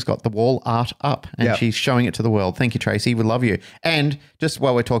got the wall art up and Yep. she's showing it to the world. Thank you, Tracy. We love you. And just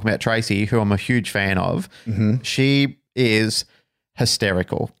while we're talking about Tracy, who I'm a huge fan of, she is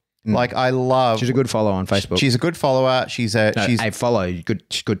hysterical. Like I love. She's a good follow on Facebook. She's a good follower. She's follow. Good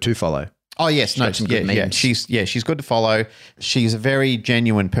to follow. Oh yes, no, got some good yeah. memes. She's good to follow. She's a very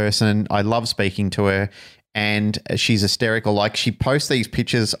genuine person. I love speaking to her, and she's hysterical. Like she posts these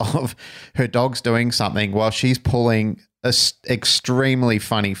pictures of her dogs doing something while she's pulling extremely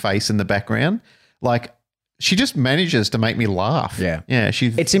funny face in the background. Like, she just manages to make me laugh. Yeah. Yeah.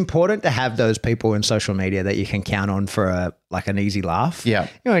 It's important to have those people in social media that you can count on for an easy laugh. Yeah. You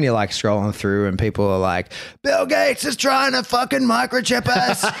know, when you're like scrolling through and people are like, Bill Gates is trying to fucking microchip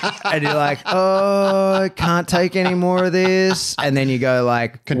us. And you're like, oh, I can't take any more of this. And then you go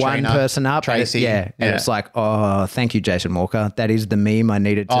like Katrina, one person up. Tracy. And it's like, oh, thank you, Jason Walker. That is the meme I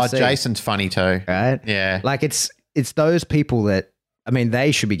needed to see. Jason's funny too. Right? Yeah. Like it's those people that, I mean,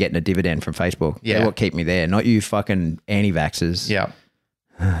 they should be getting a dividend from Facebook. Yeah. They're what keep me there, not you fucking anti-vaxxers. Yeah.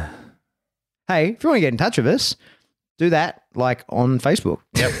 Hey, if you want to get in touch with us, do that like on Facebook.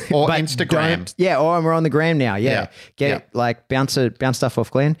 Yep. Or But Instagram. or we're on the gram now. Yeah. Yeah. Like bounce stuff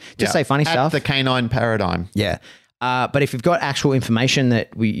off Glenn. Just say funny At stuff. the Canine Paradigm. Yeah. But if you've got actual information that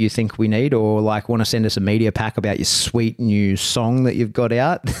you think we need, or like want to send us a media pack about your sweet new song that you've got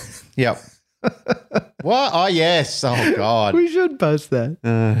out, Yep. What? Oh, yes. Oh, God. we should post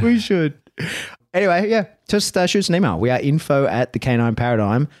that. We should. Anyway, yeah, just shoot us an email. We are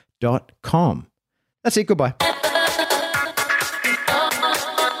info@thecanineparadigm.com. That's it. Goodbye.